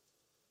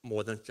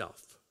more than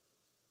self.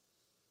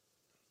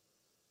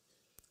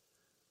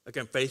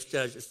 Again, faith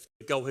says it's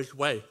to go his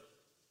way,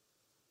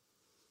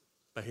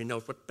 but he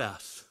knows what's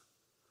best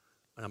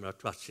And I'm going to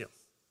trust him.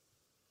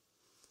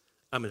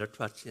 I'm going to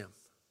trust him.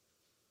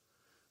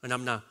 And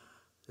I'm going to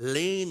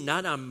lean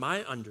not on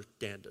my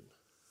understanding,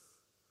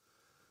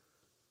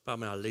 but I'm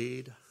going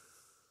to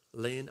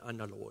lean on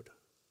the Lord.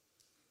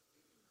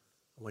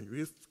 When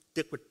you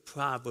stick with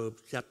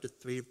Proverbs chapter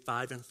 3,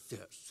 5, and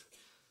 6,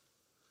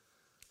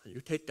 and you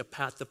take the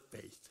path of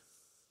faith,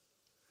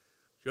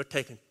 you're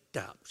taking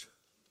steps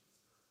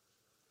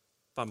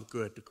from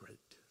good to great.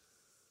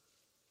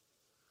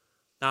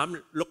 Now,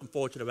 I'm looking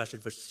forward to the rest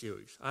of this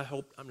series. I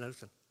hope,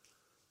 listen,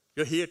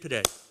 you're here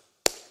today.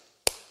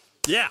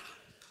 Yeah.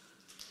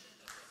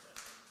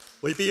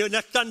 We'll be here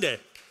next Sunday.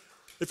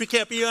 If you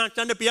can't be here on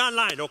Sunday, be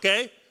online,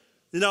 okay?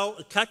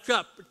 Catch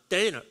up,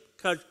 stay in it.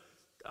 Because,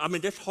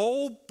 this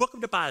whole book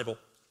of the Bible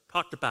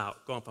talks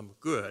about going from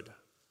good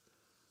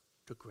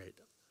to great.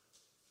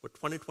 For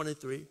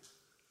 2023,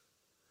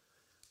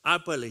 I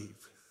believe,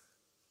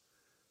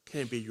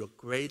 can be your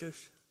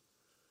greatest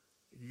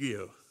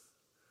year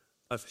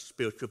of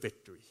spiritual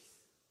victory.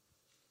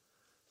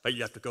 But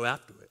you have to go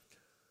after it.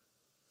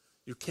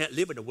 You can't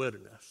live in the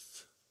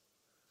wilderness.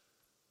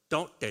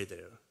 Don't stay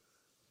there.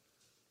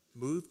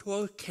 Move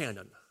toward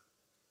Canaan.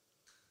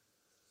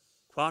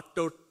 Cross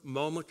those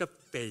moments of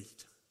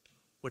faith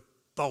with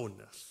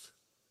boldness.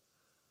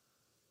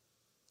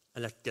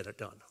 And let's get it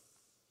done.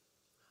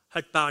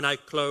 Head bowed and eyes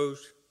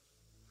closed.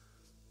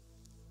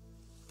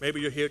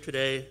 Maybe you're here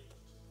today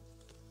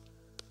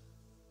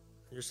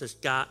and you say,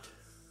 Scott,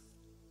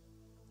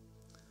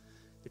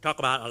 you talk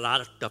about a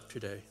lot of stuff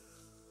today.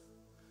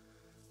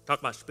 Talk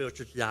about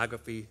spiritual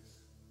geography.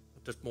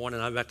 This morning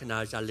I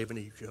recognize I live in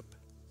Egypt.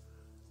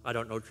 I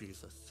don't know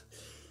Jesus.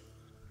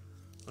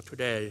 But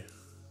today,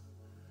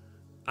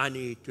 I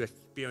need to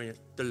experience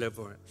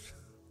deliverance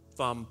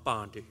from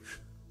bondage,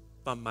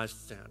 from my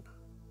sin.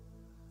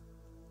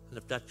 And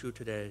if that's you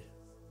today,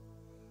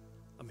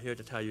 I'm here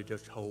to tell you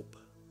there's hope.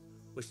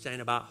 We're saying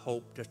about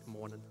hope this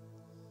morning.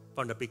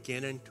 From the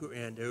beginning to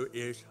end, there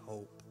is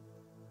hope.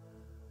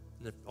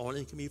 And it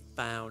only can be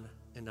found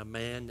in a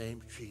man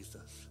named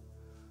Jesus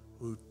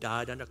who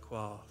died on the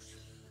cross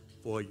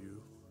for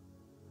you.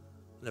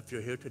 And if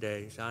you're here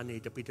today and say, I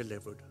need to be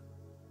delivered,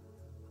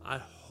 I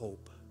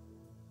hope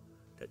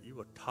that you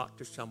will talk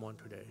to someone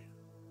today.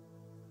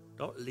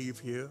 Don't leave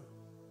here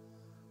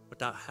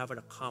without having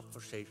a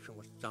conversation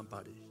with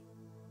somebody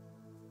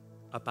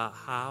about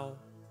how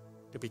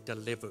to be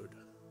delivered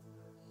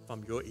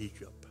from your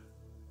Egypt.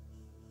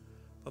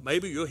 But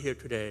maybe you're here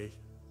today,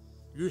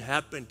 you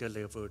have been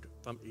delivered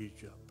from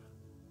Egypt,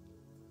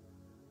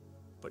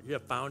 but you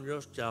have found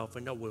yourself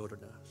in the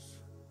wilderness,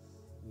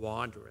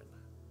 wandering,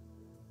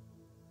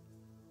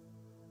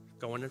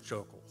 going in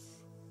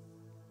circles.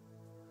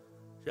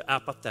 You're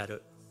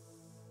apathetic.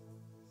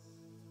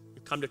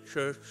 You come to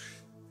church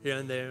here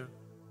and there.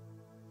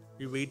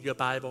 You read your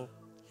Bible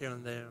here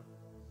and there.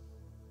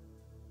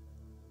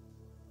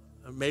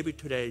 And maybe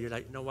today you're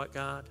like, you know what,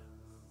 God?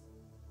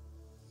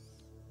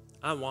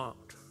 I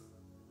want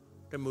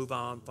to move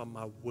on from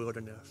my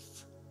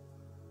wilderness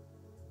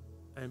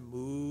and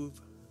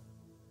move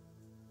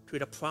to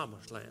the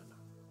promised land,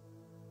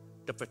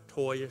 the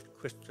victorious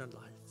Christian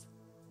life.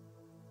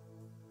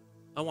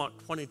 I want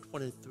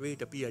 2023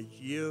 to be a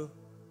year,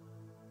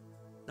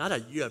 not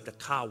a year of the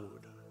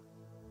coward,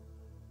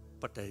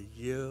 but a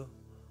year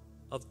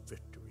of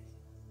victory.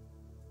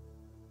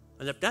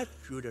 And if that's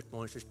you this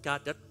morning, says,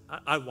 God,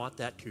 I want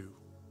that too.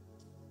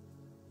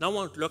 No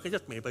one's looking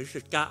at me, but he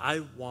says, God,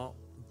 I want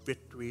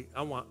victory.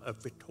 I want a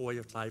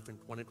victorious life in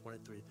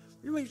 2023.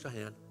 You raise your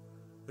hand.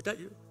 Was that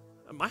you?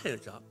 My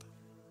hand's up.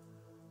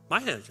 My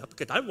hand's up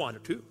because I want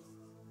it too.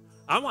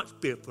 I want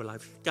spiritual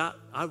life. God,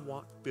 I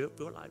want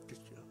spiritual life this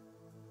year.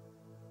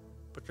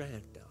 Put your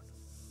hands down.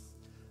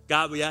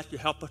 God, we ask you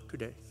help us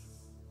today.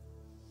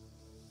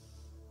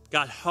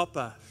 God, help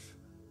us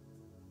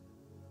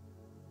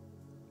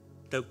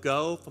to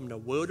go from the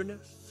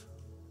wilderness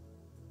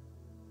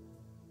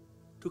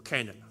to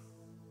Canaan,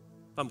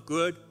 from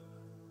good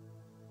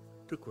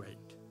to great.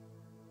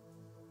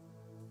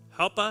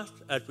 Help us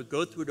as we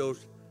go through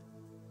those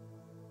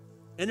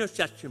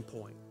intersection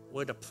points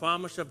where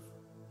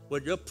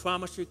your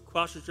promise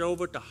crosses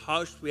over the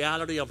harsh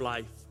reality of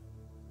life,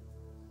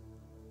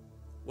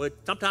 where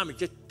sometimes it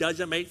just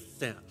doesn't make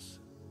sense,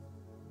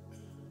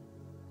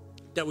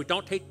 that we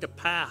don't take the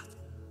path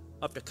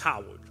of the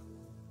coward,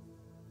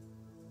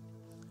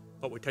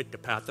 but we take the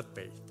path of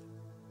faith.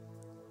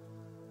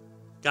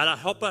 God,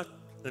 help us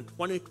in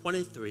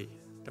 2023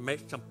 to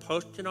make some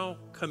personal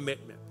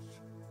commitments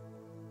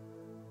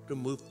to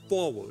move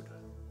forward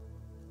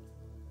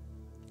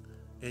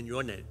in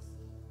your name.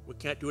 We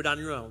can't do it on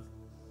your own.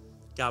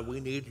 God, we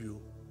need you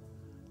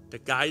to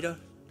guide us,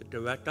 to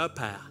direct our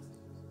path,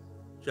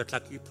 just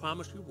like you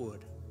promised you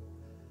would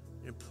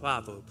in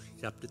Proverbs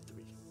chapter 3.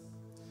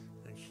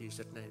 In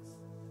Jesus' name.